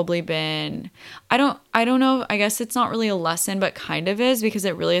probably been, I don't know, I guess it's not really a lesson, but kind of is, because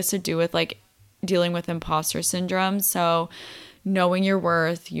it really has to do with like dealing with imposter syndrome. So knowing your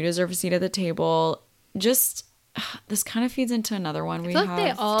worth, you deserve a seat at the table. Just this kind of feeds into another one we have like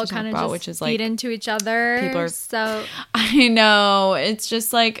they all kind of just which is like feed into each other. People are so I know, it's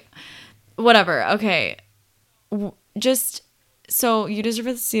just like whatever. Okay, just so you deserve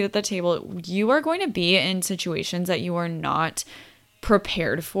a seat at the table. You are going to be in situations that you are not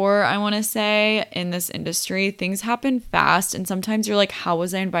prepared for, I want to say, in this industry. Things happen fast, and sometimes you're like, how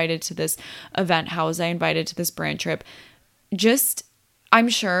was I invited to this event? How was I invited to this brand trip? Just, I'm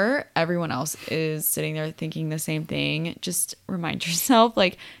sure everyone else is sitting there thinking the same thing. Just remind yourself,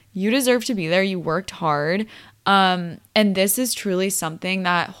 like, you deserve to be there. You worked hard. And this is truly something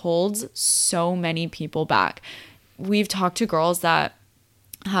that holds so many people back. We've talked to girls that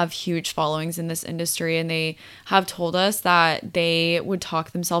have huge followings in this industry, and they have told us that they would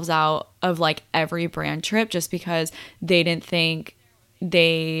talk themselves out of like every brand trip just because they didn't think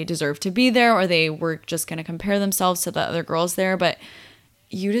they deserved to be there, or they were just going to compare themselves to the other girls there. But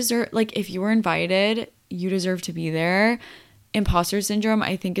you deserve, like, if you were invited, you deserve to be there. Imposter syndrome,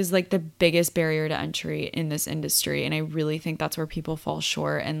 I think, is like the biggest barrier to entry in this industry, and I really think that's where people fall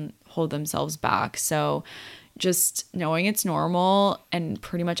short and hold themselves back. So just knowing it's normal and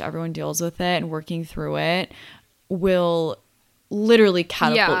pretty much everyone deals with it, and working through it will literally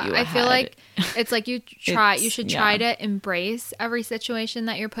catapult you ahead. I feel like it's like you should try to embrace every situation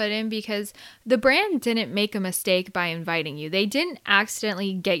that you're put in, because the brand didn't make a mistake by inviting you. They didn't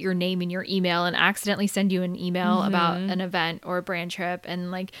accidentally get your name in your email and accidentally send you an email about an event or a brand trip,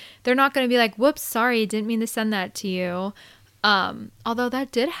 and like they're not going to be like, whoops, sorry, didn't mean to send that to you. Although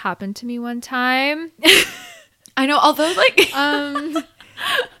that did happen to me one time. I know, although like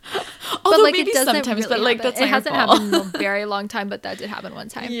although like maybe it doesn't sometimes, really but like happen. That's it hasn't happened in a very long time, but that did happen one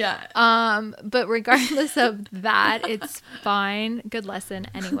time. Yeah. But regardless of that, it's fine. Good lesson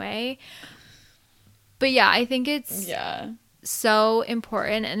anyway. But yeah, I think it's so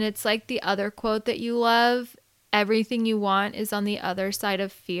important, and it's like the other quote that you love. Everything you want is on the other side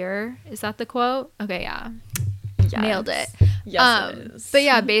of fear. Is that the quote? Okay, yeah. Yes. Nailed it. Yes, it is. But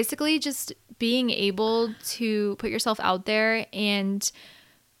yeah, basically just being able to put yourself out there, and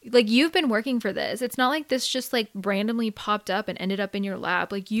like you've been working for this. It's not like this just like randomly popped up and ended up in your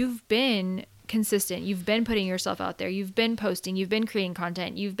lap. Like you've been consistent. You've been putting yourself out there. You've been posting. You've been creating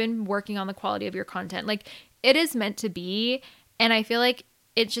content. You've been working on the quality of your content. Like it is meant to be. And I feel like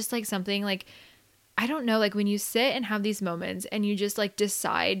it's just like something like, I don't know, like when you sit and have these moments and you just like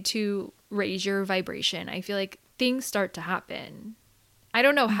decide to raise your vibration, I feel like things start to happen. I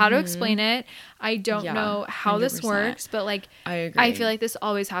don't know how to explain it. I don't know how 100%. This works, but like I agree. I feel like this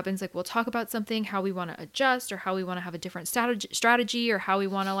always happens. Like we'll talk about something, how we want to adjust, or how we want to have a different strategy, or how we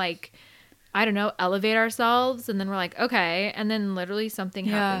want to like, I don't know, elevate ourselves. And then we're like, okay. And then literally something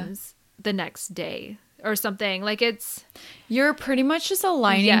happens the next day or something. Like you're pretty much just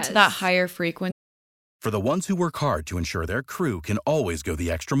aligning to that higher frequency. For the ones who work hard to ensure their crew can always go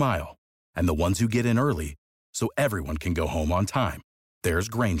the extra mile, and the ones who get in early so everyone can go home on time, there's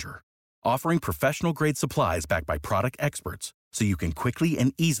Grainger, offering professional-grade supplies backed by product experts so you can quickly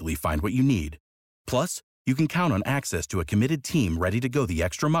and easily find what you need. Plus, you can count on access to a committed team ready to go the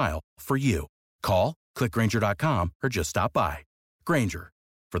extra mile for you. Call, click Grainger.com, or just stop by. Grainger,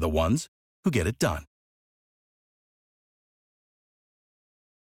 for the ones who get it done.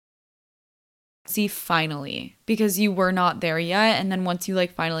 See, finally, because you were not there yet, and then once you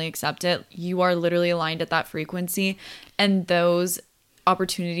like finally accept it, you are literally aligned at that frequency, and those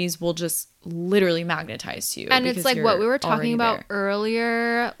opportunities will just literally magnetize to you. And it's like what we were talking about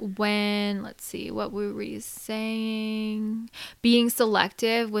earlier when, let's see, what were we saying? Being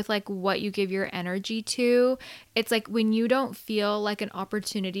selective with like what you give your energy to. It's like when you don't feel like an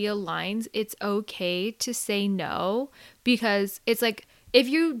opportunity aligns, it's okay to say no, because it's like if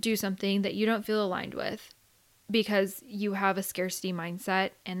you do something that you don't feel aligned with, because you have a scarcity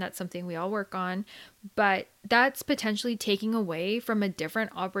mindset, and that's something we all work on, but that's potentially taking away from a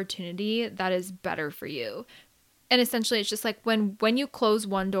different opportunity that is better for you. And essentially it's just like when you close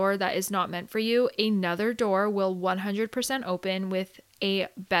one door that is not meant for you, another door will 100% open with a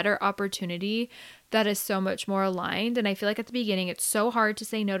better opportunity that is so much more aligned. And I feel like at the beginning it's so hard to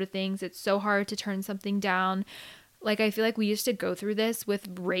say no to things. It's so hard to turn something down. Like, I feel like we used to go through this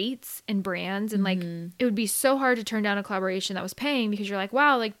with rates and brands, and like it would be so hard to turn down a collaboration that was paying, because you're like,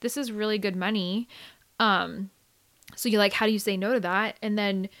 wow, like this is really good money. So you're like, how do you say no to that? And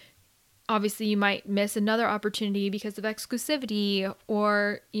then obviously you might miss another opportunity because of exclusivity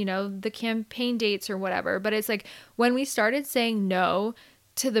or, you know, the campaign dates or whatever. But it's like when we started saying no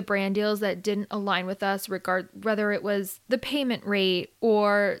to the brand deals that didn't align with us, whether it was the payment rate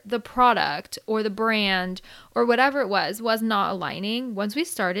or the product or the brand or whatever it was not aligning. Once we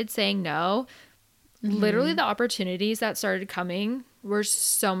started saying no, literally the opportunities that started coming were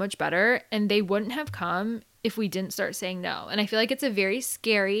so much better, and they wouldn't have come if we didn't start saying no. And I feel like it's a very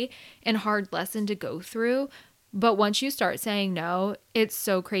scary and hard lesson to go through, but once you start saying no, it's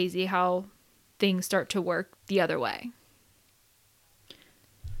so crazy how things start to work the other way.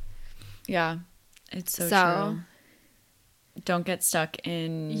 Yeah, it's so true. Don't get stuck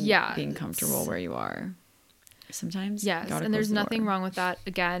in being comfortable where you are. Sometimes, yes, and there's nothing wrong with that.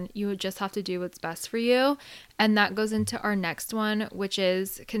 Again, you would just have to do what's best for you. And that goes into our next one, which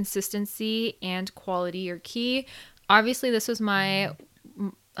is consistency and quality are key. Obviously, this was my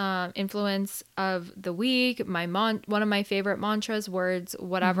influence of the week, one of my favorite mantras, words,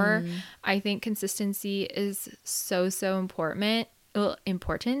 whatever. I think consistency is so important.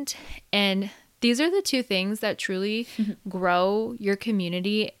 And these are the two things that truly grow your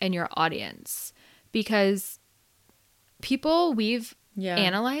community and your audience, because we've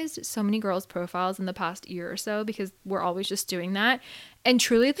analyzed so many girls' profiles in the past year or so, because we're always just doing that. And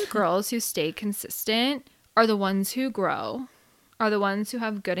truly the girls who stay consistent are the ones who grow, are the ones who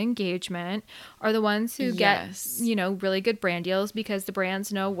have good engagement, are the ones who get, you know, really good brand deals, because the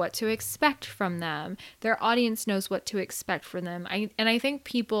brands know what to expect from them. Their audience knows what to expect from them. I think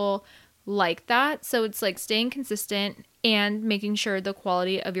people like that. So it's like staying consistent and making sure the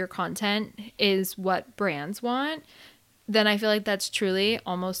quality of your content is what brands want. Then I feel like that's truly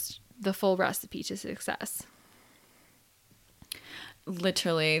almost the full recipe to success.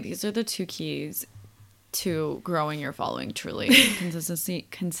 Literally, these are the two keys to growing your following, truly. consistency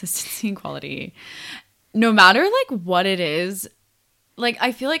and quality. No matter like what it is, like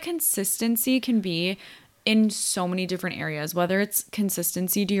I feel like consistency can be in so many different areas, whether it's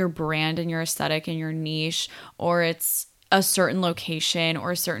consistency to your brand and your aesthetic and your niche, or it's a certain location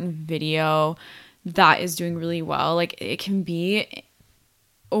or a certain video that is doing really well. Like it can be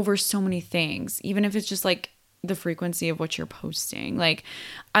over so many things, even if it's just like the frequency of what you're posting. Like,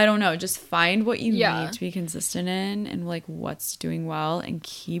 I don't know, just find what you need to be consistent in and like what's doing well and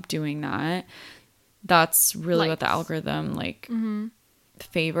keep doing that. That's really what the algorithm like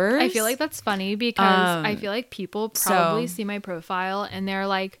favors. I feel like that's funny because I feel like people probably see my profile and they're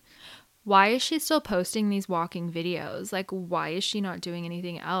like, why is she still posting these walking videos? Like, why is she not doing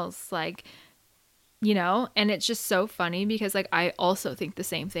anything else? Like, you know, and it's just so funny because like I also think the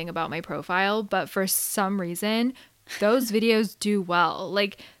same thing about my profile, but for some reason those videos do well.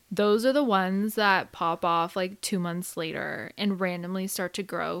 Like those are the ones that pop off like 2 months later and randomly start to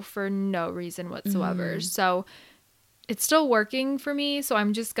grow for no reason whatsoever. So it's still working for me, so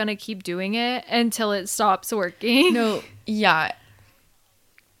I'm just gonna keep doing it until it stops working. No, yeah.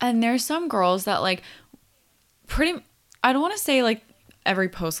 And there's some girls that like I don't want to say like every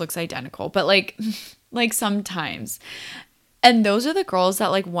post looks identical, but like sometimes. And those are the girls that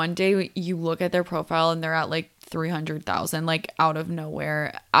like one day you look at their profile and they're at like 300,000 like out of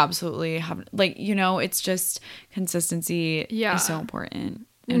nowhere. Absolutely have like, you know, it's just consistency is so important.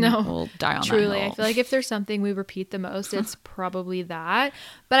 And we'll die on truly, that hill. I feel like if there's something we repeat the most, it's probably that.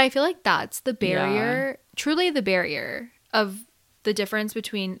 But I feel like that's the barrier, truly the barrier of the difference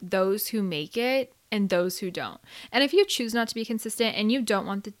between those who make it and those who don't. And if you choose not to be consistent and you don't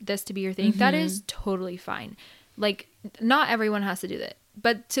want this to be your thing, that is totally fine. Like, not everyone has to do that.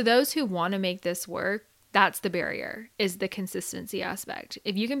 But to those who want to make this work, that's the barrier, is the consistency aspect.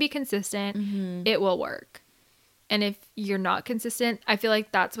 If you can be consistent, it will work. And if you're not consistent, I feel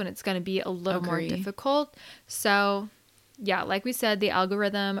like that's when it's going to be a little more difficult. So yeah, like we said, the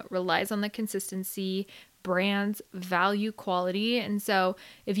algorithm relies on the consistency. Brands value quality. And so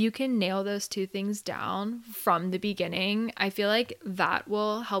if you can nail those two things down from the beginning, I feel like that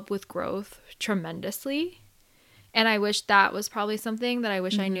will help with growth tremendously. And I wish that was probably something that I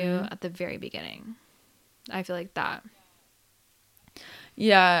wish I knew at the very beginning. I feel like that.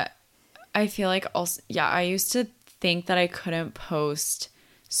 Yeah. I feel like also, yeah, I used to think that I couldn't post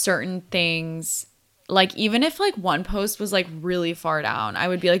certain things. Like, even if like one post was like really far down, I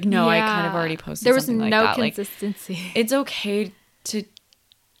would be like, no, I kind of already posted something like that. There was no consistency. Like, it's okay to,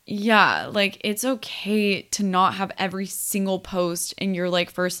 yeah, like it's okay to not have every single post in your like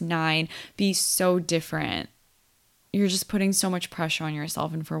first 9 be so different. You're just putting so much pressure on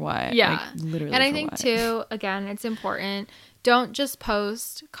yourself, and for what? Yeah. Like, literally. And I think too, again, it's important. Don't just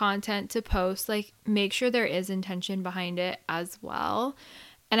post content to post. Like, make sure there is intention behind it as well.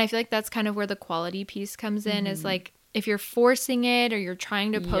 And I feel like that's kind of where the quality piece comes in, is like, if you're forcing it or you're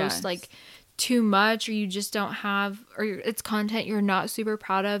trying to post like too much, or you just don't have, or it's content you're not super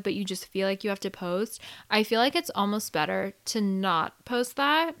proud of, but you just feel like you have to post, I feel like it's almost better to not post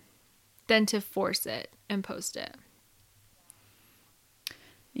that than to force it and post it.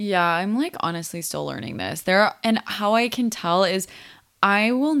 Yeah, I'm like honestly still learning this. And how I can tell is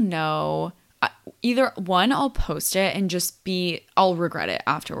I will know either one, I'll post it and I'll regret it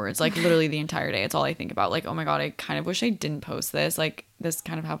afterwards. Like literally the entire day. It's all I think about. Like, oh my God, I kind of wish I didn't post this. Like this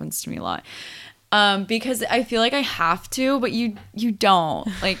kind of happens to me a lot. Because I feel like I have to, but you don't.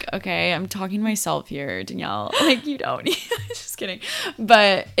 Like, okay, I'm talking to myself here, Danielle. Like, you don't. Just kidding.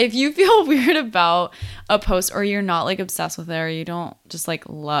 But if you feel weird about a post, or you're not like obsessed with it, or you don't just like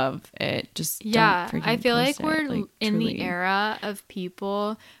love it, just don't freaking I feel like post we're like, in truly. the era of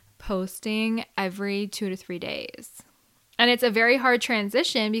people posting every 2 to 3 days. And it's a very hard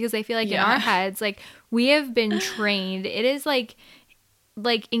transition, because I feel like in our heads, like we have been trained. It is like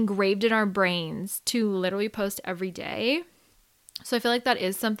engraved in our brains to literally post every day. So I feel like that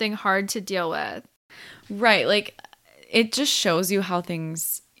is something hard to deal with. Right. Like it just shows you how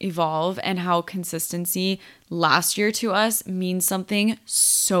things evolve, and how consistency last year to us means something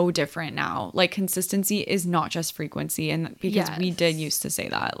so different now. Like consistency is not just frequency. And because we did used to say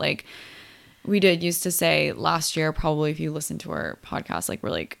that, like we did used to say last year, probably if you listen to our podcast, like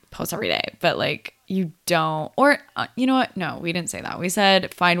we're like post every day, but like you don't, or you know what? No, we didn't say that. We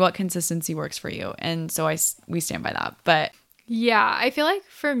said, find what consistency works for you. And so we stand by that. But yeah, I feel like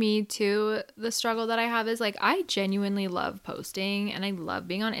for me too, the struggle that I have is like, I genuinely love posting and I love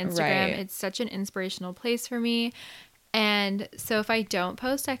being on Instagram. Right. It's such an inspirational place for me. And so if I don't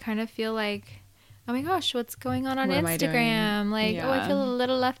post, I kind of feel like, oh my gosh, what's going on Instagram? Like, oh, I feel a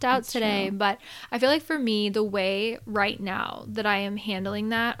little left out today. True. But I feel like for me, the way right now that I am handling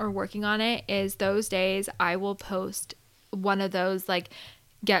that or working on it is those days I will post one of those like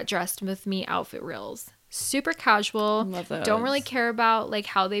get dressed with me outfit reels. Super casual. Love those. Don't really care about like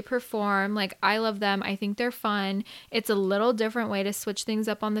how they perform. Like I love them. I think they're fun. It's a little different way to switch things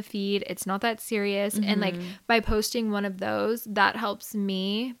up on the feed. It's not that serious. Mm-hmm. And like by posting one of those, that helps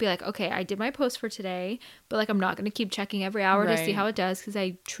me be like, okay, I did my post for today, but like I'm not going to keep checking every hour to see how it does, because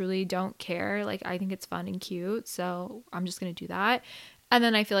I truly don't care. Like I think it's fun and cute. So I'm just going to do that. And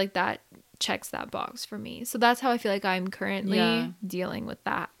then I feel like that checks that box for me. So that's how I feel like I'm currently dealing with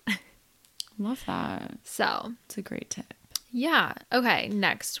that. Love that. So it's a great tip. Yeah. Okay.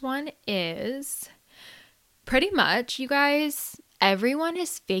 Next one is pretty much, you guys, everyone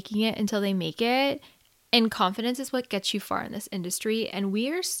is faking it until they make it. And confidence is what gets you far in this industry. And we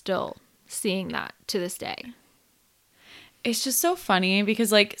are still seeing that to this day. It's just so funny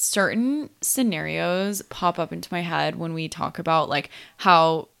because like certain scenarios pop up into my head when we talk about like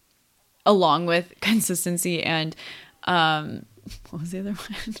how, along with consistency and, what was the other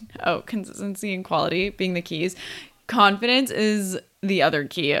one? Oh, consistency and quality being the keys. Confidence is the other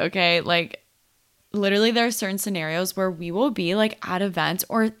key, okay? Like, literally there are certain scenarios where we will be like at events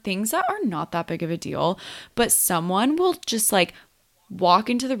or things that are not that big of a deal, but someone will just like walk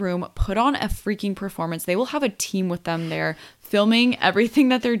into the room, put on a freaking performance. They will have a team with them there, filming everything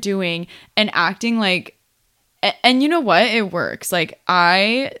that they're doing and acting like, and you know what? It works. Like,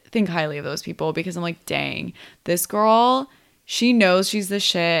 I think highly of those people because I'm like, dang, this girl, she knows she's the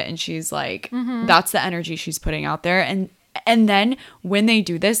shit, and she's like, that's the energy she's putting out there. And then when they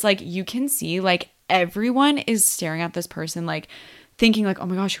do this, like you can see like everyone is staring at this person, like thinking like, oh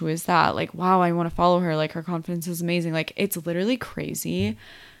my gosh, who is that? Like, wow, I want to follow her. Like her confidence is amazing. Like it's literally crazy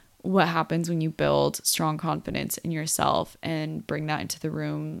what happens when you build strong confidence in yourself and bring that into the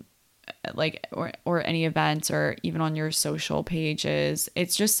room like, or any events, or even on your social pages.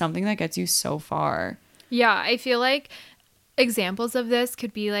 It's just something that gets you so far. Yeah, I feel like examples of this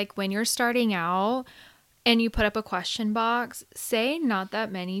could be like when you're starting out and you put up a question box, say not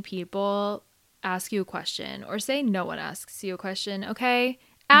that many people ask you a question, or say no one asks you a question, okay?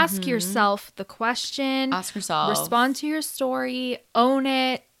 Ask yourself the question. Ask yourself. Respond to your story. Own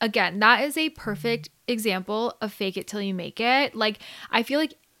it. Again, that is a perfect example of fake it till you make it. Like, I feel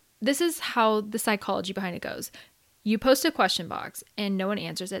like this is how the psychology behind it goes. You post a question box and no one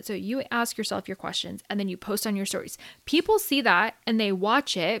answers it. So you ask yourself your questions and then you post on your stories. People see that and they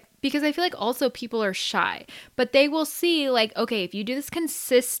watch it, because I feel like also people are shy, but they will see like, okay, if you do this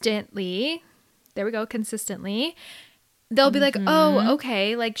consistently, there we go, consistently, they'll be like, oh,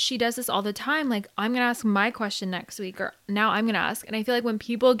 okay, like she does this all the time. Like, I'm going to ask my question next week, or now I'm going to ask. And I feel like when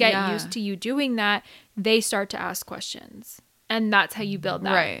people get used to you doing that, they start to ask questions. And that's how you build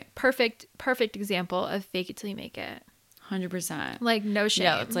that. Right. Perfect example of fake it till you make it. 100%. Like, no shame.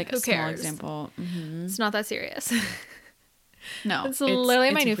 Yeah, it's like Who a small cares? example. It's not that serious. No. It's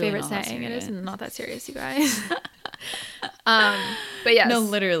literally my new really favorite saying. It is not that serious, you guys. But yes. No,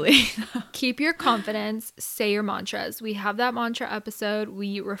 literally. Keep your confidence. Say your mantras. We have that mantra episode.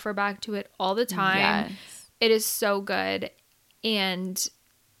 We refer back to it all the time. Yes. It is so good. And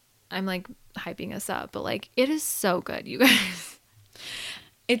I'm like hyping us up, but like it is so good, you guys.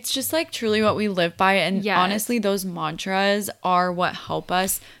 It's just like truly what we live by. And honestly, those mantras are what help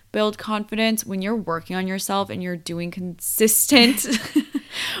us build confidence. When you're working on yourself and you're doing consistent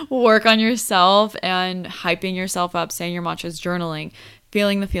work on yourself and hyping yourself up, saying your mantras, journaling,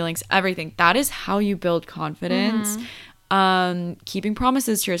 feeling the feelings, everything, that is how you build confidence. Keeping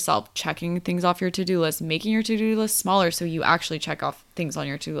promises to yourself, checking things off your to-do list, making your to-do list smaller so you actually check off things on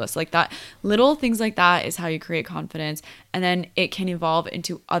your to-do list. Like that, little things like that is how you create confidence. And then it can evolve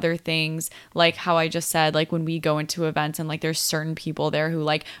into other things, like how I just said, like when we go into events and like there's certain people there who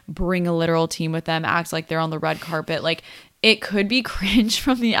like bring a literal team with them, act like they're on the red carpet. Like it could be cringe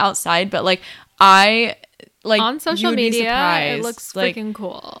from the outside, but like I like on social media, it looks freaking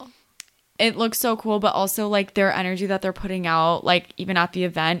cool. It looks so cool, but also like their energy that they're putting out, like even at the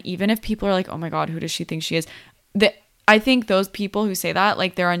event, even if people are like, oh my God, who does she think she is? I think those people who say that,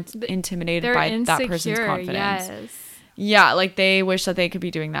 like they're intimidated by insecure, that person's confidence. Yes. Yeah, like they wish that they could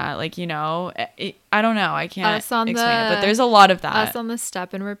be doing that. Like, you know, I don't know. I can't explain it, but there's a lot of that. Us on the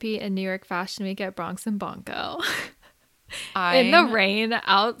step and repeat in New York Fashion Week at Bronx and Bonko. In the rain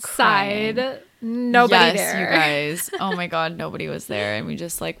outside. Crying. Nobody there. You guys. Oh my God, nobody was there, and we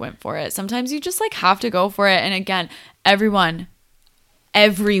just like went for it. Sometimes you just like have to go for it. And again, everyone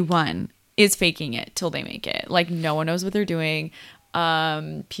is faking it till they make it. Like no one knows what they're doing.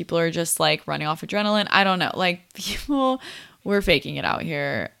 People are just like running off adrenaline. I don't know. Like people were faking it out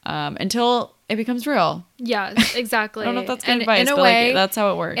here until it becomes real. Yeah, exactly. I don't know if that's good advice, but like that's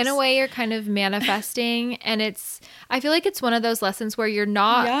how it works. In a way, you're kind of manifesting, and I feel like it's one of those lessons where you're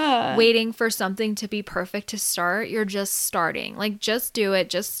not waiting for something to be perfect to start. You're just starting. Like just do it,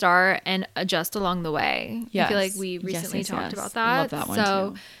 just start and adjust along the way. Yes. I feel like we recently talked about that. Love that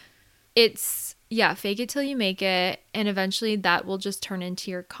one too. It's fake it till you make it, and eventually that will just turn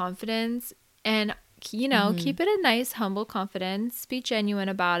into your confidence. And you know, keep it a nice, humble confidence. Be genuine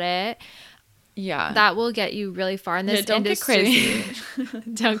about it. Yeah. That will get you really far in this industry. Get crazy.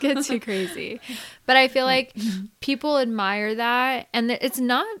 Don't get too crazy. But I feel like people admire that, and it's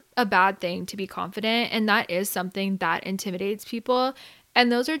not a bad thing to be confident, and that is something that intimidates people.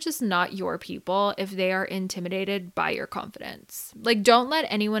 And those are just not your people if they are intimidated by your confidence. Like, don't let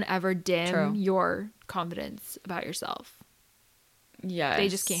anyone ever dim your confidence about yourself. Yes. They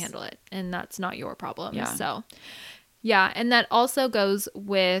just can't handle it, and that's not your problem. Yeah. So, yeah. And that also goes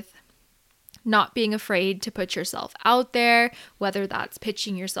with not being afraid to put yourself out there, whether that's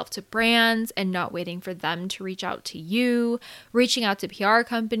pitching yourself to brands and not waiting for them to reach out to you, reaching out to PR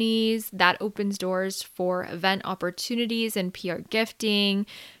companies. That opens doors for event opportunities and PR gifting,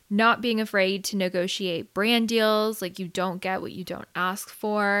 not being afraid to negotiate brand deals, like you don't get what you don't ask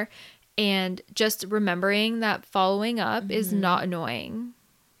for, and just remembering that following up is not annoying.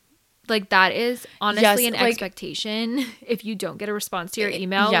 Like that is honestly an expectation. If you don't get a response to your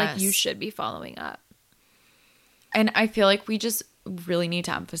email, like you should be following up. And I feel like we just really need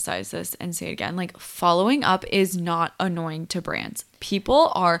to emphasize this and say it again. Like following up is not annoying to brands.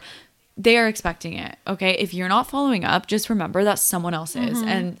 They are expecting it. Okay. If you're not following up, just remember that someone else is,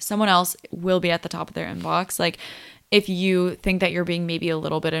 and someone else will be at the top of their inbox. Like if you think that you're being maybe a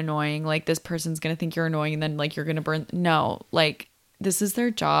little bit annoying, like this person's going to think you're annoying and then like you're going to burn. No, like this is their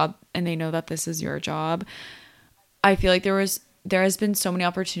job and they know that this is your job. I feel like there was there has been so many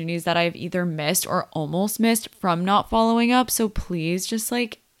opportunities that I've either missed or almost missed from not following up. So please just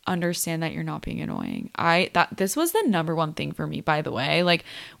like understand that you're not being annoying. This was the number one thing for me, by the way. Like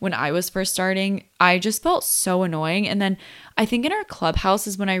when I was first starting, I just felt so annoying. And then I think in our Clubhouse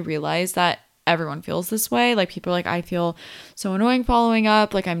is when I realized that everyone feels this way. Like people are like, I feel so annoying following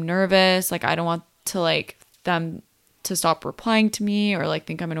up. Like I'm nervous. Like I don't want to like them to stop replying to me or like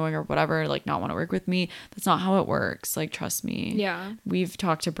think I'm annoying or whatever, like not want to work with me. That's not how it works. Like, trust me. Yeah. We've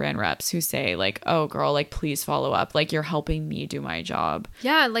talked to brand reps who say like, oh girl, like please follow up. Like you're helping me do my job.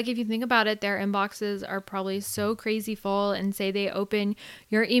 Yeah. Like if you think about it, their inboxes are probably so crazy full, and say they open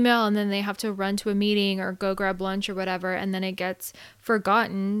your email and then they have to run to a meeting or go grab lunch or whatever, and then it gets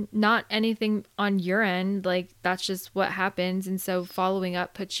forgotten. Not anything on your end. Like that's just what happens. And so following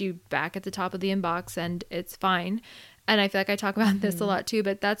up puts you back at the top of the inbox, and it's fine. And I feel like I talk about this a lot too,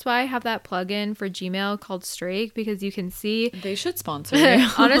 but that's why I have that plugin for Gmail called Streak, because you can see. They should sponsor you.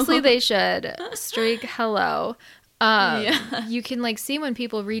 Honestly, they should. Streak, hello. You can like see when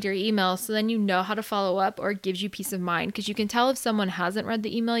people read your email, so then you know how to follow up, or it gives you peace of mind, because you can tell if someone hasn't read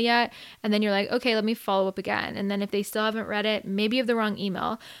the email yet, and then you're like, okay, let me follow up again. And then if they still haven't read it, maybe you have the wrong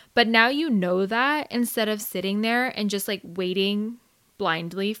email. But now you know that, instead of sitting there and just like waiting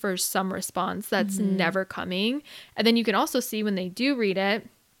blindly for some response that's never coming. And then you can also see when they do read it,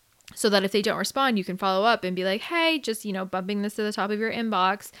 so that if they don't respond, you can follow up and be like, hey, just, bumping this to the top of your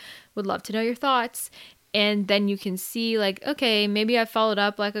inbox. Would love to know your thoughts. And then you can see like, okay, maybe I followed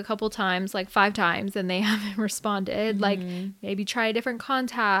up like a couple times, like 5 times, and they haven't responded. Like maybe try a different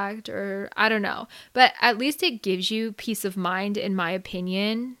contact, or I don't know. But at least it gives you peace of mind, in my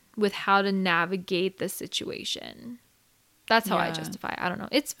opinion, with how to navigate the situation. That's how I justify. I don't know.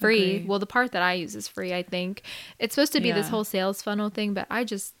 It's free. Okay. Well, the part that I use is free, I think. It's supposed to be this whole sales funnel thing, but I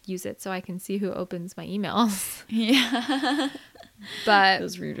just use it so I can see who opens my emails. Yeah. But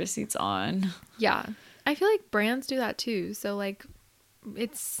those read receipts on. Yeah. I feel like brands do that too. So like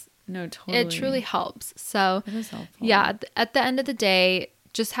totally. It truly helps. So it is helpful. Yeah, at the end of the day,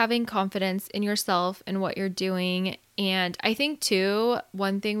 just having confidence in yourself and what you're doing. And I think too,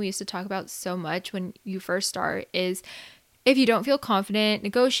 one thing we used to talk about so much when you first start is, if you don't feel confident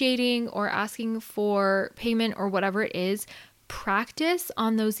negotiating or asking for payment or whatever it is, practice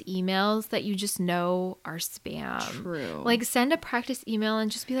on those emails that you just know are spam. True. Like send a practice email and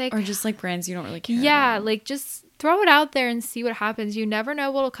just be like, or just like brands you don't really care about. Like just throw it out there and see what happens. You never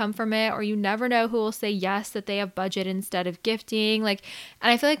know what'll come from it, or you never know who will say yes, that they have budget instead of gifting. Like,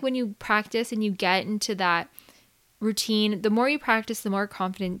 and I feel like when you practice and you get into that routine, the more you practice, the more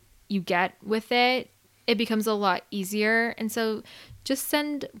confident you get with it. It becomes a lot easier. And so just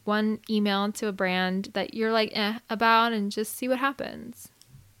send one email to a brand that you're like about, and just see what happens.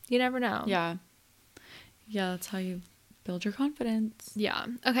 You never know. Yeah. Yeah, that's how you build your confidence. Yeah.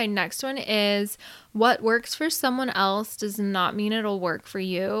 Okay, next one is, what works for someone else does not mean it'll work for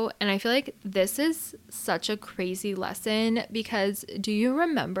you. And I feel like this is such a crazy lesson, because do you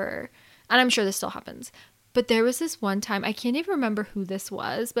remember, and I'm sure this still happens, but there was this one time, I can't even remember who this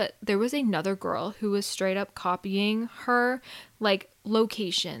was, but there was another girl who was straight up copying her, like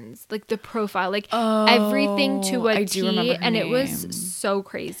locations, like the profile, like everything to a T, and it was so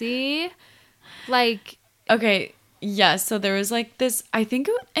crazy. Like, okay, yeah, so there was like this, I think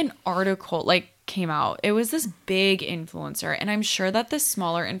an article like came out. It was this big influencer, and I'm sure that this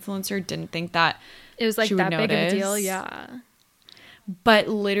smaller influencer didn't think that it was like that big of a deal. Yeah. But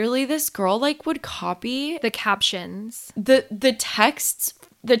literally this girl like would copy the captions, the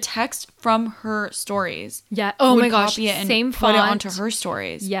text from her stories. Yeah. Oh my gosh. Same font. Put it onto her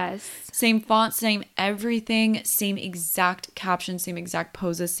stories. Yes. Same font, same everything, same exact captions, same exact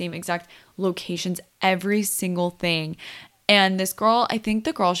poses, same exact locations, every single thing. And this girl, I think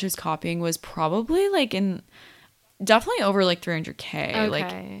the girl she was copying was probably like definitely over like 300K. Okay.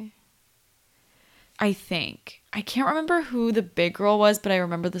 Like, I think. I can't remember who the big girl was, but I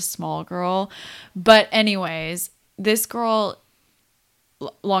remember the small girl. But anyways, this girl,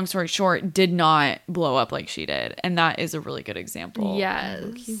 long story short, did not blow up like she did. And that is a really good example.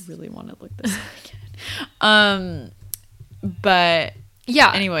 Yes. You really want to look this up again. But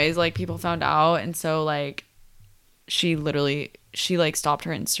yeah, anyways, like people found out. And so like she like stopped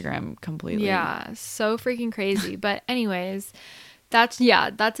her Instagram completely. Yeah. So freaking crazy. But anyways, that's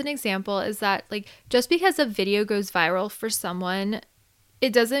an example, is that like just because a video goes viral for someone,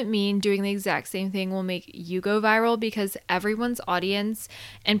 it doesn't mean doing the exact same thing will make you go viral, because everyone's audience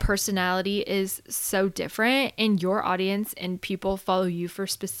and personality is so different, and your audience and people follow you for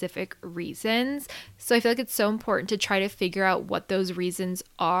specific reasons. So I feel like it's so important to try to figure out what those reasons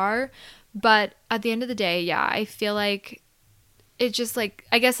are. But at the end of the day, yeah, I feel like it just like,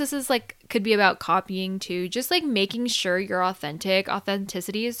 I guess this is like, could be about copying too. Just like making sure you're authentic.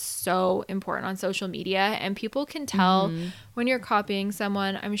 Authenticity is so important on social media, and people can tell when you're copying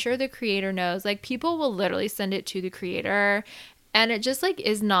someone. I'm sure the creator knows, like people will literally send it to the creator, and it just like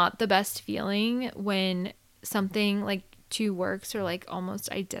is not the best feeling when something like two works are like almost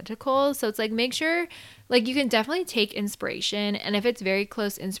identical. So it's like, make sure, like you can definitely take inspiration, and if it's very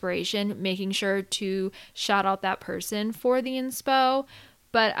close inspiration, making sure to shout out that person for the inspo.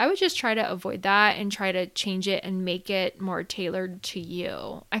 But I would just try to avoid that and try to change it and make it more tailored to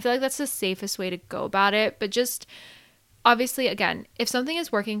you. I feel like that's the safest way to go about it. But just obviously, again, if something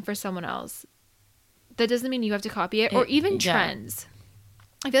is working for someone else, that doesn't mean you have to copy it, or even trends.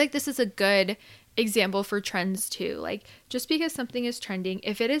 I feel like this is a good example for trends too. Like, just because something is trending,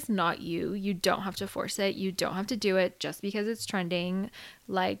 if it is not you, you don't have to force it. You don't have to do it just because it's trending.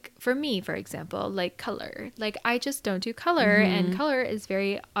 Like for me, for example, like color. Like I just don't do color, and color is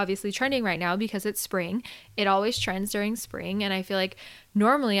very obviously trending right now because it's spring. It always trends during spring, and I feel like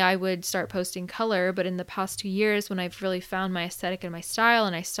normally I would start posting color, but in the past 2 years when I've really found my aesthetic and my style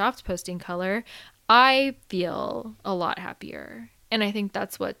and I stopped posting color, I feel a lot happier. And I think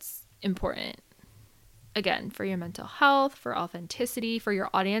that's what's important. Again, for your mental health, for authenticity, for your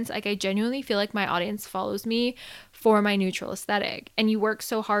audience. Like I genuinely feel like my audience follows me for my neutral aesthetic, and you work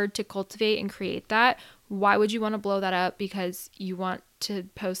so hard to cultivate and create that. Why would you want to blow that up because you want to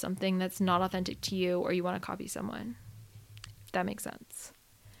post something that's not authentic to you, or you want to copy someone? If that makes sense.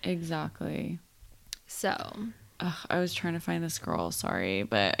 Exactly. So I was trying to find this girl, sorry,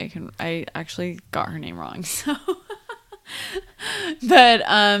 but I actually got her name wrong. So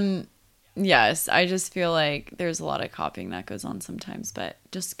but yes, I just feel like there's a lot of copying that goes on sometimes, but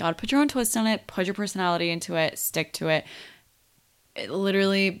just gotta put your own twist on it, put your personality into it, stick to it.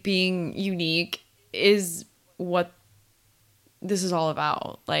 Literally being unique is what this is all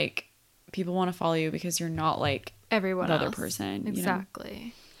about. Like, people want to follow you because you're not like everyone the else. other person.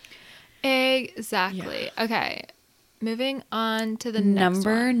 Exactly. Exactly. Yeah. Okay. Moving on to the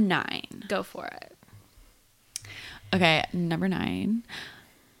number next one. 9. Go for it. Okay, number 9.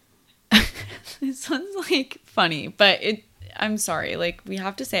 This one's like funny, but I'm sorry, like we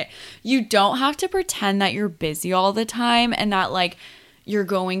have to say it. You don't have to pretend that you're busy all the time and that like you're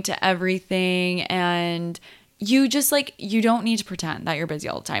going to everything, and you just like, you don't need to pretend that you're busy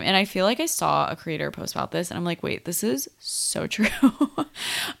all the time. And I feel like I saw a creator post about this and I'm like, wait, this is so true.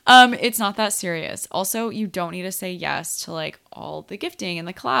 It's not that serious. Also, you don't need to say yes to like all the gifting and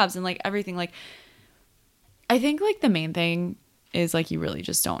the collabs and like everything. Like, I think like the main thing is like, you really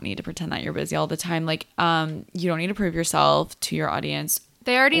just don't need to pretend that you're busy all the time. Like, you don't need to prove yourself to your audience.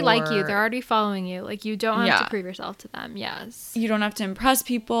 They already like you. They're already following you. Like, you don't have to prove yourself to them. Yes. You don't have to impress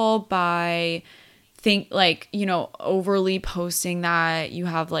people by overly posting that you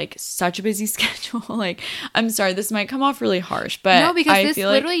have like such a busy schedule. Like, I'm sorry, this might come off really harsh, but no, because this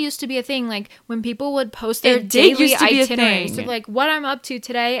literally used to be a thing. Like, when people would post their daily itineraries of like what I'm up to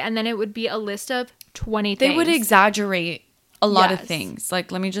today, and then it would be a list of 20 things. They would exaggerate a lot of things.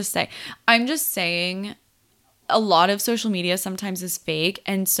 Like, let me just say, I'm just saying a lot of social media sometimes is fake.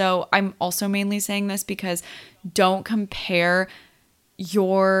 And so I'm also mainly saying this because don't compare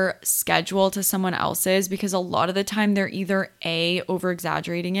your schedule to someone else's, because a lot of the time they're either A, over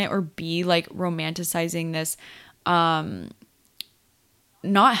exaggerating it, or B, like romanticizing this not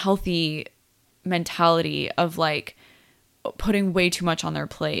healthy mentality of like putting way too much on their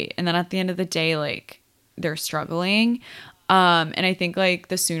plate, and then at the end of the day like they're struggling. And I think like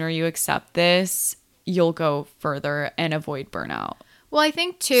the sooner you accept this, you'll go further and avoid burnout. Well, I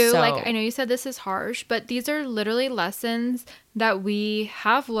think too, like, I know you said this is harsh, but these are literally lessons that we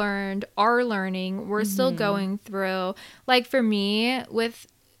have learned, are learning, we're still going through. Like, for me, with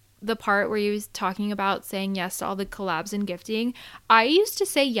the part where you was talking about saying yes to all the collabs and gifting, I used to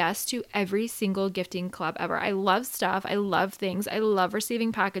say yes to every single gifting collab ever. I love stuff. I love things. I love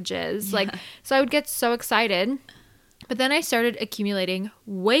receiving packages. Yeah. Like, so I would get so excited. But then I started accumulating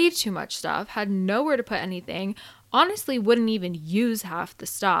way too much stuff, had nowhere to put anything, honestly wouldn't even use half the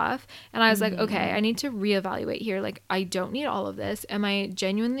stuff. And I was like, okay, I need to reevaluate here. Like, I don't need all of this. Am I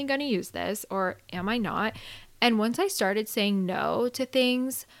genuinely going to use this, or am I not? And once I started saying no to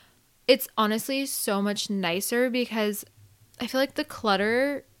things, it's honestly so much nicer, because I feel like the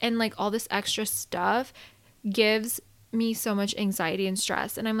clutter and like all this extra stuff gives me so much anxiety and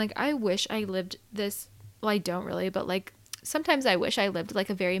stress. And I'm like, I wish I lived this. Well, I don't really, but like sometimes I wish I lived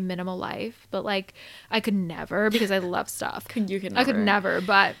like a very minimal life, but like I could never, because I love stuff. I could never,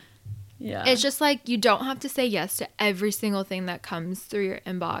 but yeah, it's just like, you don't have to say yes to every single thing that comes through your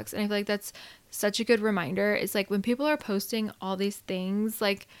inbox. And I feel like that's such a good reminder is like when people are posting all these things,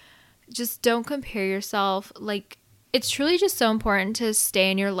 like just don't compare yourself. Like it's truly just so important to stay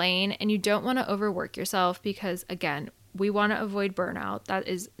in your lane, and you don't want to overwork yourself because, again, we want to avoid burnout. That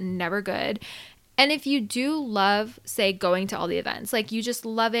is never good. And if you do love, say, going to all the events, like you just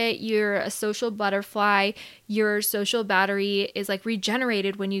love it, you're a social butterfly, your social battery is like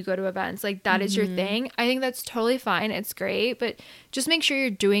regenerated when you go to events, like that is your thing, I think that's totally fine. It's great, but just make sure you're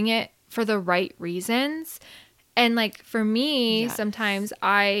doing it for the right reasons. And like for me, sometimes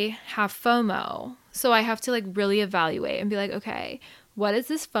I have FOMO. So I have to like really evaluate and be like, okay, what is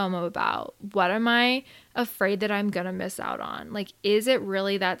this FOMO about? What am I afraid that I'm going to miss out on? Like, is it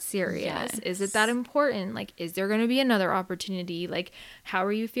really that serious? Yes. Is it that important? Like, is there going to be another opportunity? Like, how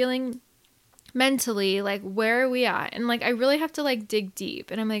are you feeling mentally? Like, where are we at? And like, I really have to like dig deep.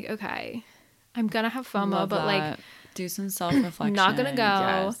 And I'm like, okay, I'm going to have FOMO, but like, do some self-reflection. Not gonna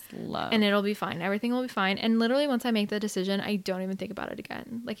go. And it'll be fine. Everything will be fine. And literally once I make the decision, I don't even think about it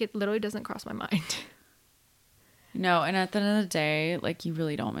again. Like it literally doesn't cross my mind. No, and at the end of the day, like you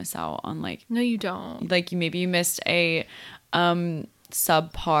really don't miss out on like. No, you don't. Like you missed a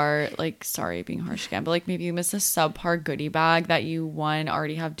subpar, like, sorry being harsh again, but like maybe you missed a subpar goodie bag that you, one,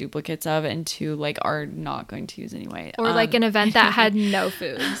 already have duplicates of, and two, like are not going to use anyway. Or like an event that had no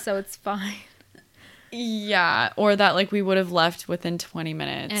food, so it's fine. Yeah, or that like we would have left within 20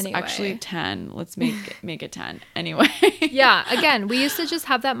 minutes. Anyway. Actually 10. Let's make it 10. Anyway. Yeah, again, we used to just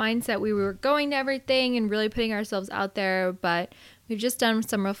have that mindset. We were going to everything and really putting ourselves out there, but we've just done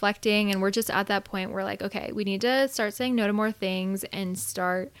some reflecting and we're just at that point where like, okay, we need to start saying no to more things and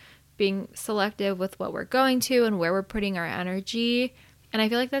start being selective with what we're going to and where we're putting our energy. And I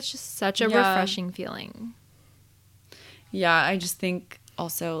feel like that's just such a refreshing feeling. Yeah, I just think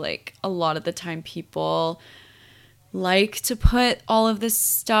also like a lot of the time people like to put all of this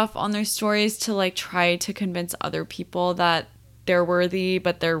stuff on their stories to like try to convince other people that they're worthy,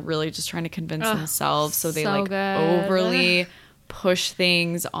 but they're really just trying to convince themselves. So they overly push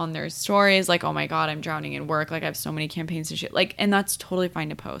things on their stories like, oh my god, I'm drowning in work, like I have so many campaigns and shit, like, and that's totally fine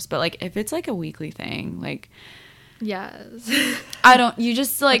to post, but like if it's like a weekly thing, like yes, I don't, you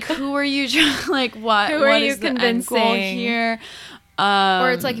just like who are you like what who are what you is convincing the end goal here? Or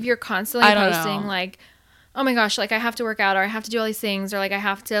it's like if you're constantly posting like, oh my gosh, like I have to work out or I have to do all these things or like I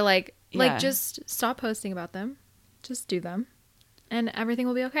have to like just stop posting about them, just do them and everything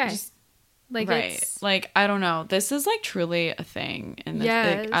will be okay. Like right, it's like I don't know, this is like truly a thing, and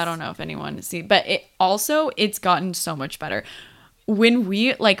like, I don't know if anyone see, but it's gotten so much better. When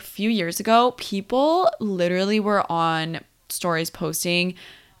we like few years ago, people literally were on stories posting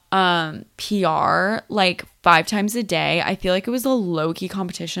PR like 5 times a day. I feel like it was a low-key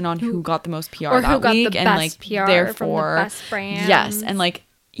competition on who got the most PR or that who got week, the and best like PR therefore from the best brands. Yes, and like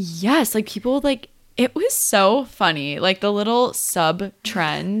like people like, it was so funny, like the little sub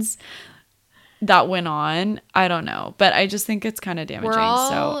trends that went on. I don't know, but I just think it's kind of damaging. We're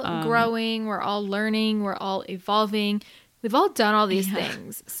all growing, we're all learning, we're all evolving. We've all done all these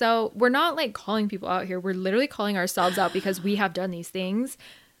things. So we're not like calling people out here. We're literally calling ourselves out because we have done these things,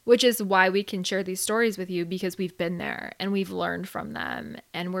 which is why we can share these stories with you, because we've been there and we've learned from them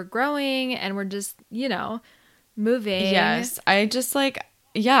and we're growing and we're just, moving. Yes. I just like,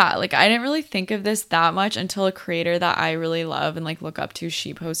 like I didn't really think of this that much until a creator that I really love and like look up to,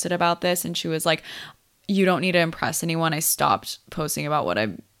 she posted about this and she was like, you don't need to impress anyone. I stopped posting about what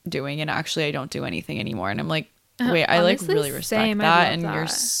I'm doing and actually I don't do anything anymore. And I'm like, wait, I like really respect that, and you're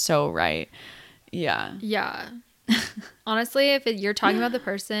so right. Yeah. Honestly, if you're talking about the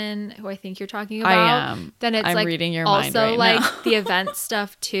person who I think you're talking about, then it's like reading your mind also right like now. The event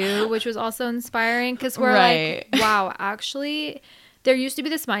stuff too, which was also inspiring, because we're like, wow, actually there used to be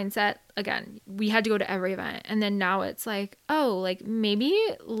this mindset, again, we had to go to every event, and then now it's like, oh, like maybe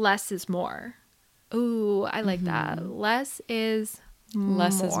less is more. Ooh, I like that. Less is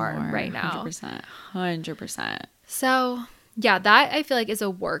more right now. 100%. So yeah, that I feel like is a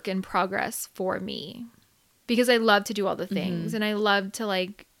work in progress for me, because I love to do all the things and I love to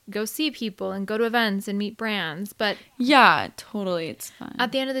like go see people and go to events and meet brands, but yeah, totally, it's fun.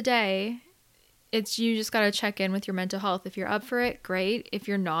 At the end of the day, it's, you just got to check in with your mental health. If you're up for it, great. If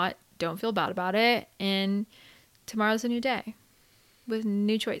you're not, don't feel bad about it, and tomorrow's a new day with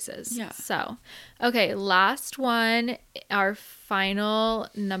new choices. Yeah. So, okay, last one, our final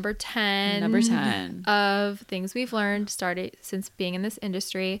number 10 of things we've learned started since being in this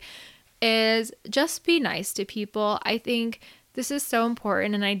industry is just be nice to people. I think this is so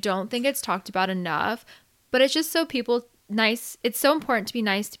important, and I don't think it's talked about enough, but it's just so nice. It's so important to be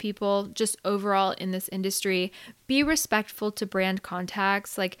nice to people just overall in this industry. Be respectful to brand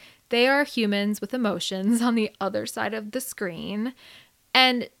contacts. Like, they are humans with emotions on the other side of the screen.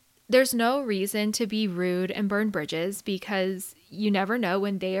 And there's no reason to be rude and burn bridges, because you never know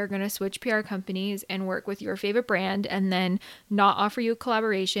when they are going to switch PR companies and work with your favorite brand and then not offer you a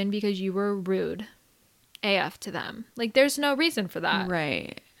collaboration because you were rude AF to them. Like, there's no reason for that.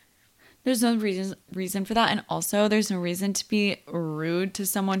 Right. There's no reason for that. And also, there's no reason to be rude to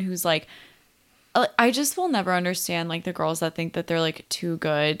someone who's like, I just will never understand like the girls that think that they're like too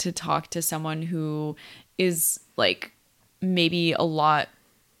good to talk to someone who is like maybe a lot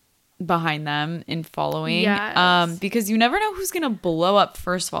behind them in following. Yes. Because you never know who's gonna blow up,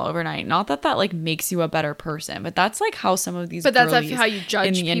 first of all, overnight. Not that like makes you a better person, but that's like how some of these that's how you judge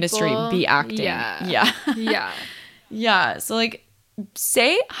in the people. industry be acting. Yeah. So like,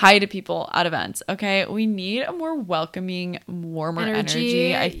 say hi to people at events, okay? We need a more welcoming, warmer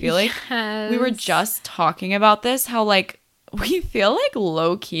energy. I feel like we were just talking about this, how like we feel like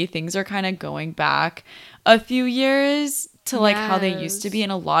low-key things are kind of going back a few years to like how they used to be.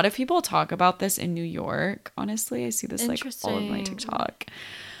 And a lot of people talk about this in New York. Honestly, I see this like all over my TikTok.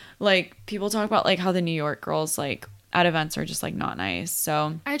 Like, people talk about like how the New York girls like at events are just like not nice.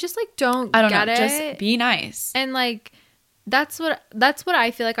 So I just like don't get it. Just be nice. And like, that's what I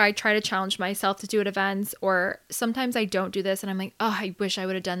feel like I try to challenge myself to do at events. Or sometimes I don't do this and I'm like, oh, I wish I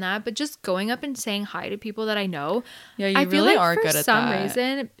would have done that. But just going up and saying hi to people that I know. Yeah, you really are good at that. For some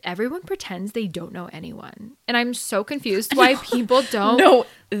reason, everyone pretends they don't know anyone. And I'm so confused why people don't. No,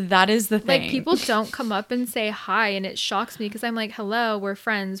 that is the thing. Like, people don't come up and say hi. And it shocks me because I'm like, hello, we're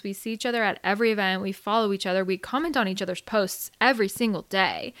friends. We see each other at every event. We follow each other. We comment on each other's posts every single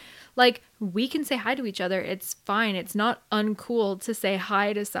day. Like, we can say hi to each other. It's fine. It's not uncool to say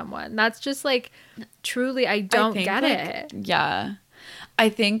hi to someone. That's just like, truly, I don't get it. Yeah. I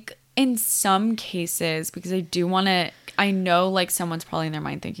think in some cases, because I know like someone's probably in their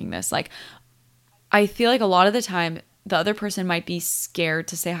mind thinking this, like, I feel like a lot of the time the other person might be scared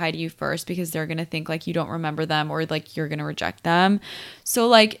to say hi to you first because they're going to think like you don't remember them or like you're going to reject them. So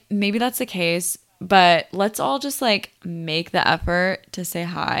like, maybe that's the case. But let's all just like make the effort to say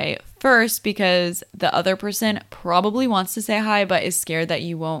hi first, because the other person probably wants to say hi but is scared that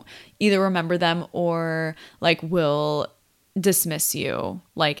you won't either remember them or like will dismiss you,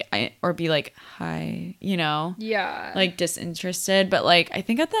 like, or be like, hi, you know? Yeah. Like disinterested. But like, I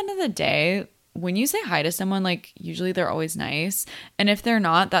think at the end of the day, when you say hi to someone, like usually they're always nice. And if they're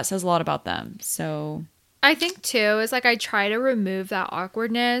not, that says a lot about them. So I think too is like, I try to remove that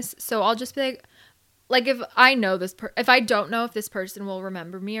awkwardness. So I'll just be like if I know if I don't know if this person will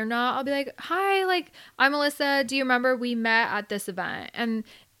remember me or not, I'll be like, hi, like, I'm Alyssa. Do you remember we met at this event? And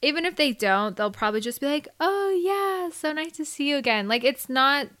even if they don't, they'll probably just be like, oh yeah, so nice to see you again. Like, it's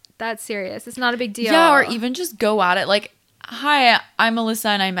not that serious. It's not a big deal. Yeah, or even just go at it like, hi, I'm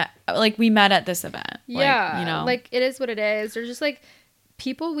Alyssa and we met at this event. Yeah. Like, you know, like, it is what it is. They're just like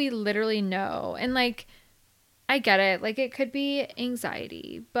people we literally know. And like, I get it. Like, it could be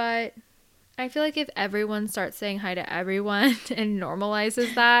anxiety, but I feel like if everyone starts saying hi to everyone and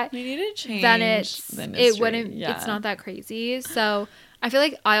normalizes that, we need to change. Then it's not that crazy. So I feel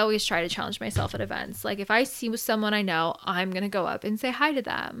like I always try to challenge myself at events. Like, if I see someone I know, I'm gonna go up and say hi to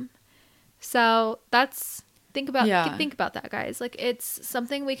them. So think about that, guys. Like, it's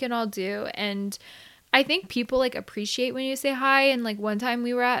something we can all do. And I think people like appreciate when you say hi. And like, one time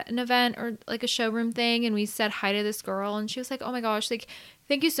we were at an event or like a showroom thing and we said hi to this girl and she was like, oh my gosh, like,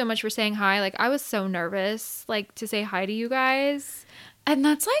 thank you so much for saying hi. Like, I was so nervous, like, to say hi to you guys. And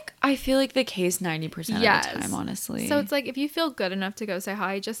that's like, I feel like the case 90% of the time, honestly. So it's like, if you feel good enough to go say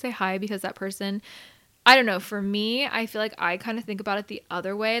hi, just say hi, because that person, I don't know, for me, I feel like I kind of think about it the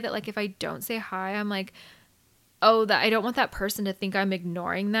other way, that like, if I don't say hi, I'm like, oh, that I don't want that person to think I'm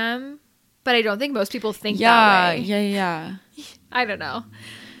ignoring them. But I don't think most people think that way. Yeah. I don't know.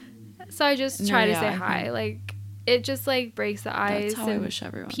 So I just try to say hi. Like, it just like breaks the ice. That's how I wish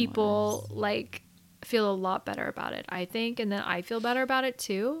everyone people like feel a lot better about it, I think. And then I feel better about it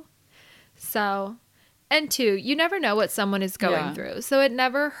too. So, and two, you never know what someone is going through. So it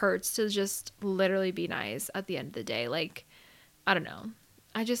never hurts to just literally be nice at the end of the day. Like, I don't know.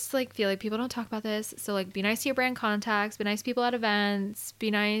 I just like feel like people don't talk about this. So like, be nice to your brand contacts, be nice to people at events, be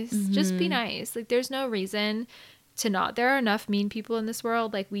nice, just be nice. Like, there's no reason to not. There are enough mean people in this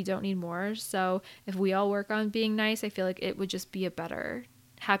world. Like, we don't need more. So if we all work on being nice, I feel like it would just be a better,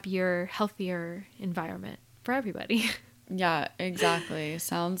 happier, healthier environment for everybody. Yeah, exactly.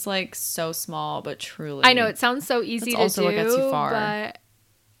 Sounds like so small, but truly. I know it sounds so easy to do. Also what gets you far. But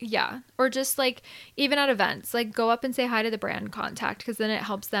yeah. Or just like, even at events, like, go up and say hi to the brand contact, because then it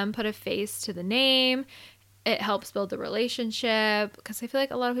helps them put a face to the name. it helps build the relationship, because I feel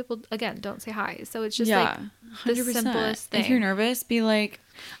like a lot of people, again, don't say hi. So it's just yeah, like the 100%. simplest thing. If you're nervous, be like,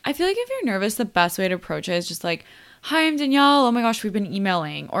 I feel like if you're nervous, the best way to approach it is just like, hi, I'm Danielle. Oh my gosh, we've been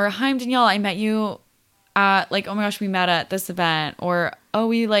emailing. Or hi, I'm Danielle. I met you at like, oh my gosh, we met at this event. Or, oh,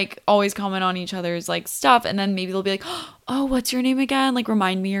 we like always comment on each other's like stuff. And then maybe they'll be like, oh, what's your name again? Like,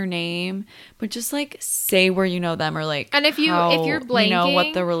 remind me your name. But just like say where you know them, or like, and if you're blanking, you know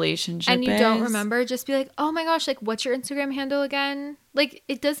what the relationship and you is. don't remember, just be like, oh my gosh, like, what's your Instagram handle again? Like,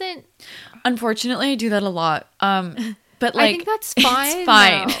 it doesn't. Unfortunately, I do that a lot. But like, I think that's fine. It's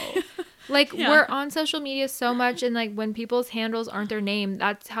fine. Like, we're on social media so much, and like when people's handles aren't their name,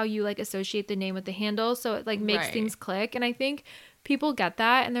 that's how you like associate the name with the handle. So it like makes things click. And I think people get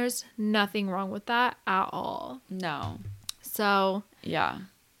that, and there's nothing wrong with that at all. No. So yeah,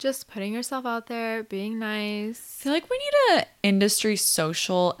 just putting yourself out there, being nice. I feel like we need an industry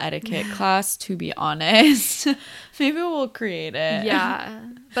social etiquette class, to be honest. Maybe we'll create it. Yeah.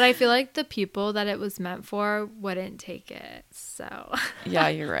 But I feel like the people that it was meant for wouldn't take it. So yeah,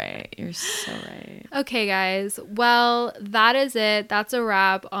 you're right. You're so right. Okay, guys. Well, that is it. That's a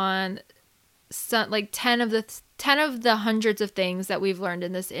wrap on like 10 of the hundreds of things that we've learned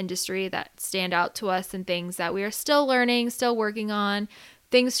in this industry that stand out to us, and things that we are still learning, still working on,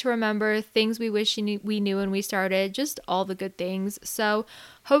 things to remember, things we wish we knew when we started, just all the good things. So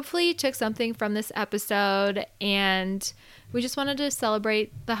hopefully you took something from this episode, and we just wanted to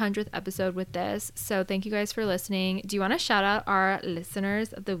celebrate the 100th episode with this. So thank you guys for listening. Do you want to shout out our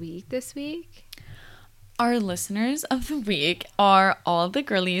listeners of the week this week? Our listeners of the week are all the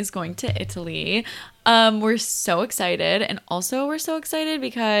girlies going to Italy. We're so excited. And also we're so excited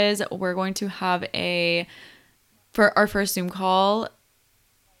because we're going to have for our first Zoom call,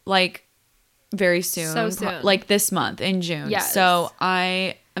 like very soon. So soon. Like this month in June. Yes. So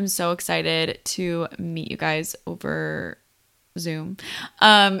I am so excited to meet you guys over Zoom.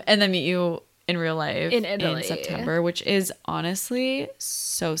 And then meet you in real life in Italy in September, which is honestly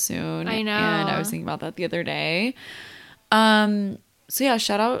so soon. I know. And I was thinking about that the other day. So yeah,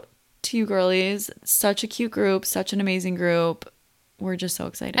 shout out to you girlies. Such a cute group, such an amazing group. We're just so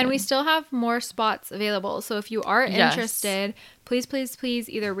excited. And we still have more spots available. So if you are interested, please, please, please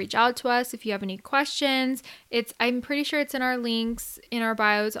either reach out to us if you have any questions. I'm pretty sure it's in our links, in our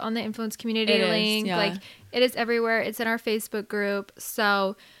bios, on the Influence Community link. Yeah. Like, it is everywhere. It's in our Facebook group.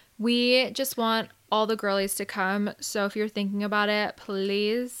 So we just want all the girlies to come. So if you're thinking about it,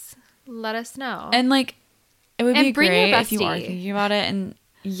 please let us know. And like, it would be great if you bestie. are thinking about it. And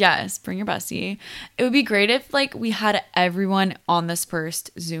yes, bring your bestie. It would be great if like we had everyone on this first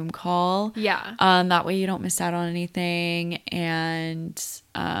Zoom call. Yeah. That way you don't miss out on anything. And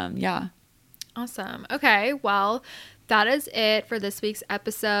yeah. Awesome. Okay. Well, that is it for this week's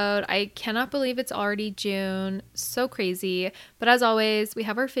episode. I cannot believe it's already June. So crazy. But as always, we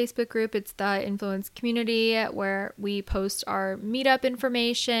have our Facebook group. It's the Influence Community, where we post our meetup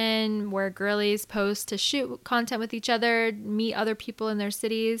information, where girlies post to shoot content with each other, meet other people in their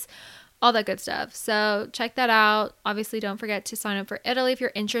cities, all that good stuff. So check that out. Obviously, don't forget to sign up for Italy if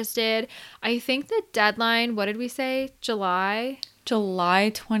you're interested. I think the deadline, what did we say? July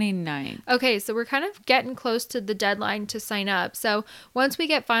 29th. Okay, so we're kind of getting close to the deadline to sign up. So once we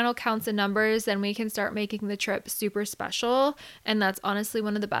get final counts and numbers, then we can start making the trip super special. And that's honestly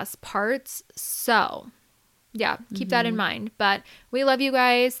one of the best parts. So yeah, keep that in mind. But we love you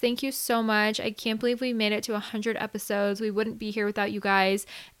guys. Thank you so much. I can't believe we made it to 100 episodes. We wouldn't be here without you guys.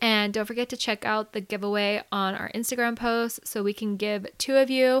 And don't forget to check out the giveaway on our Instagram post so we can give 2 of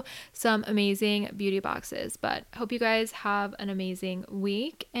you some amazing beauty boxes. But hope you guys have an amazing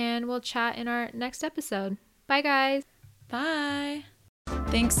week, and we'll chat in our next episode. Bye, guys. Bye.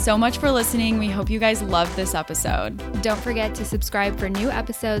 Thanks so much for listening. We hope you guys loved this episode. Don't forget to subscribe for new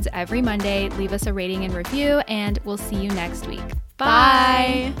episodes every Monday. Leave us a rating and review, and we'll see you next week.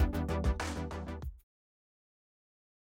 Bye. Bye.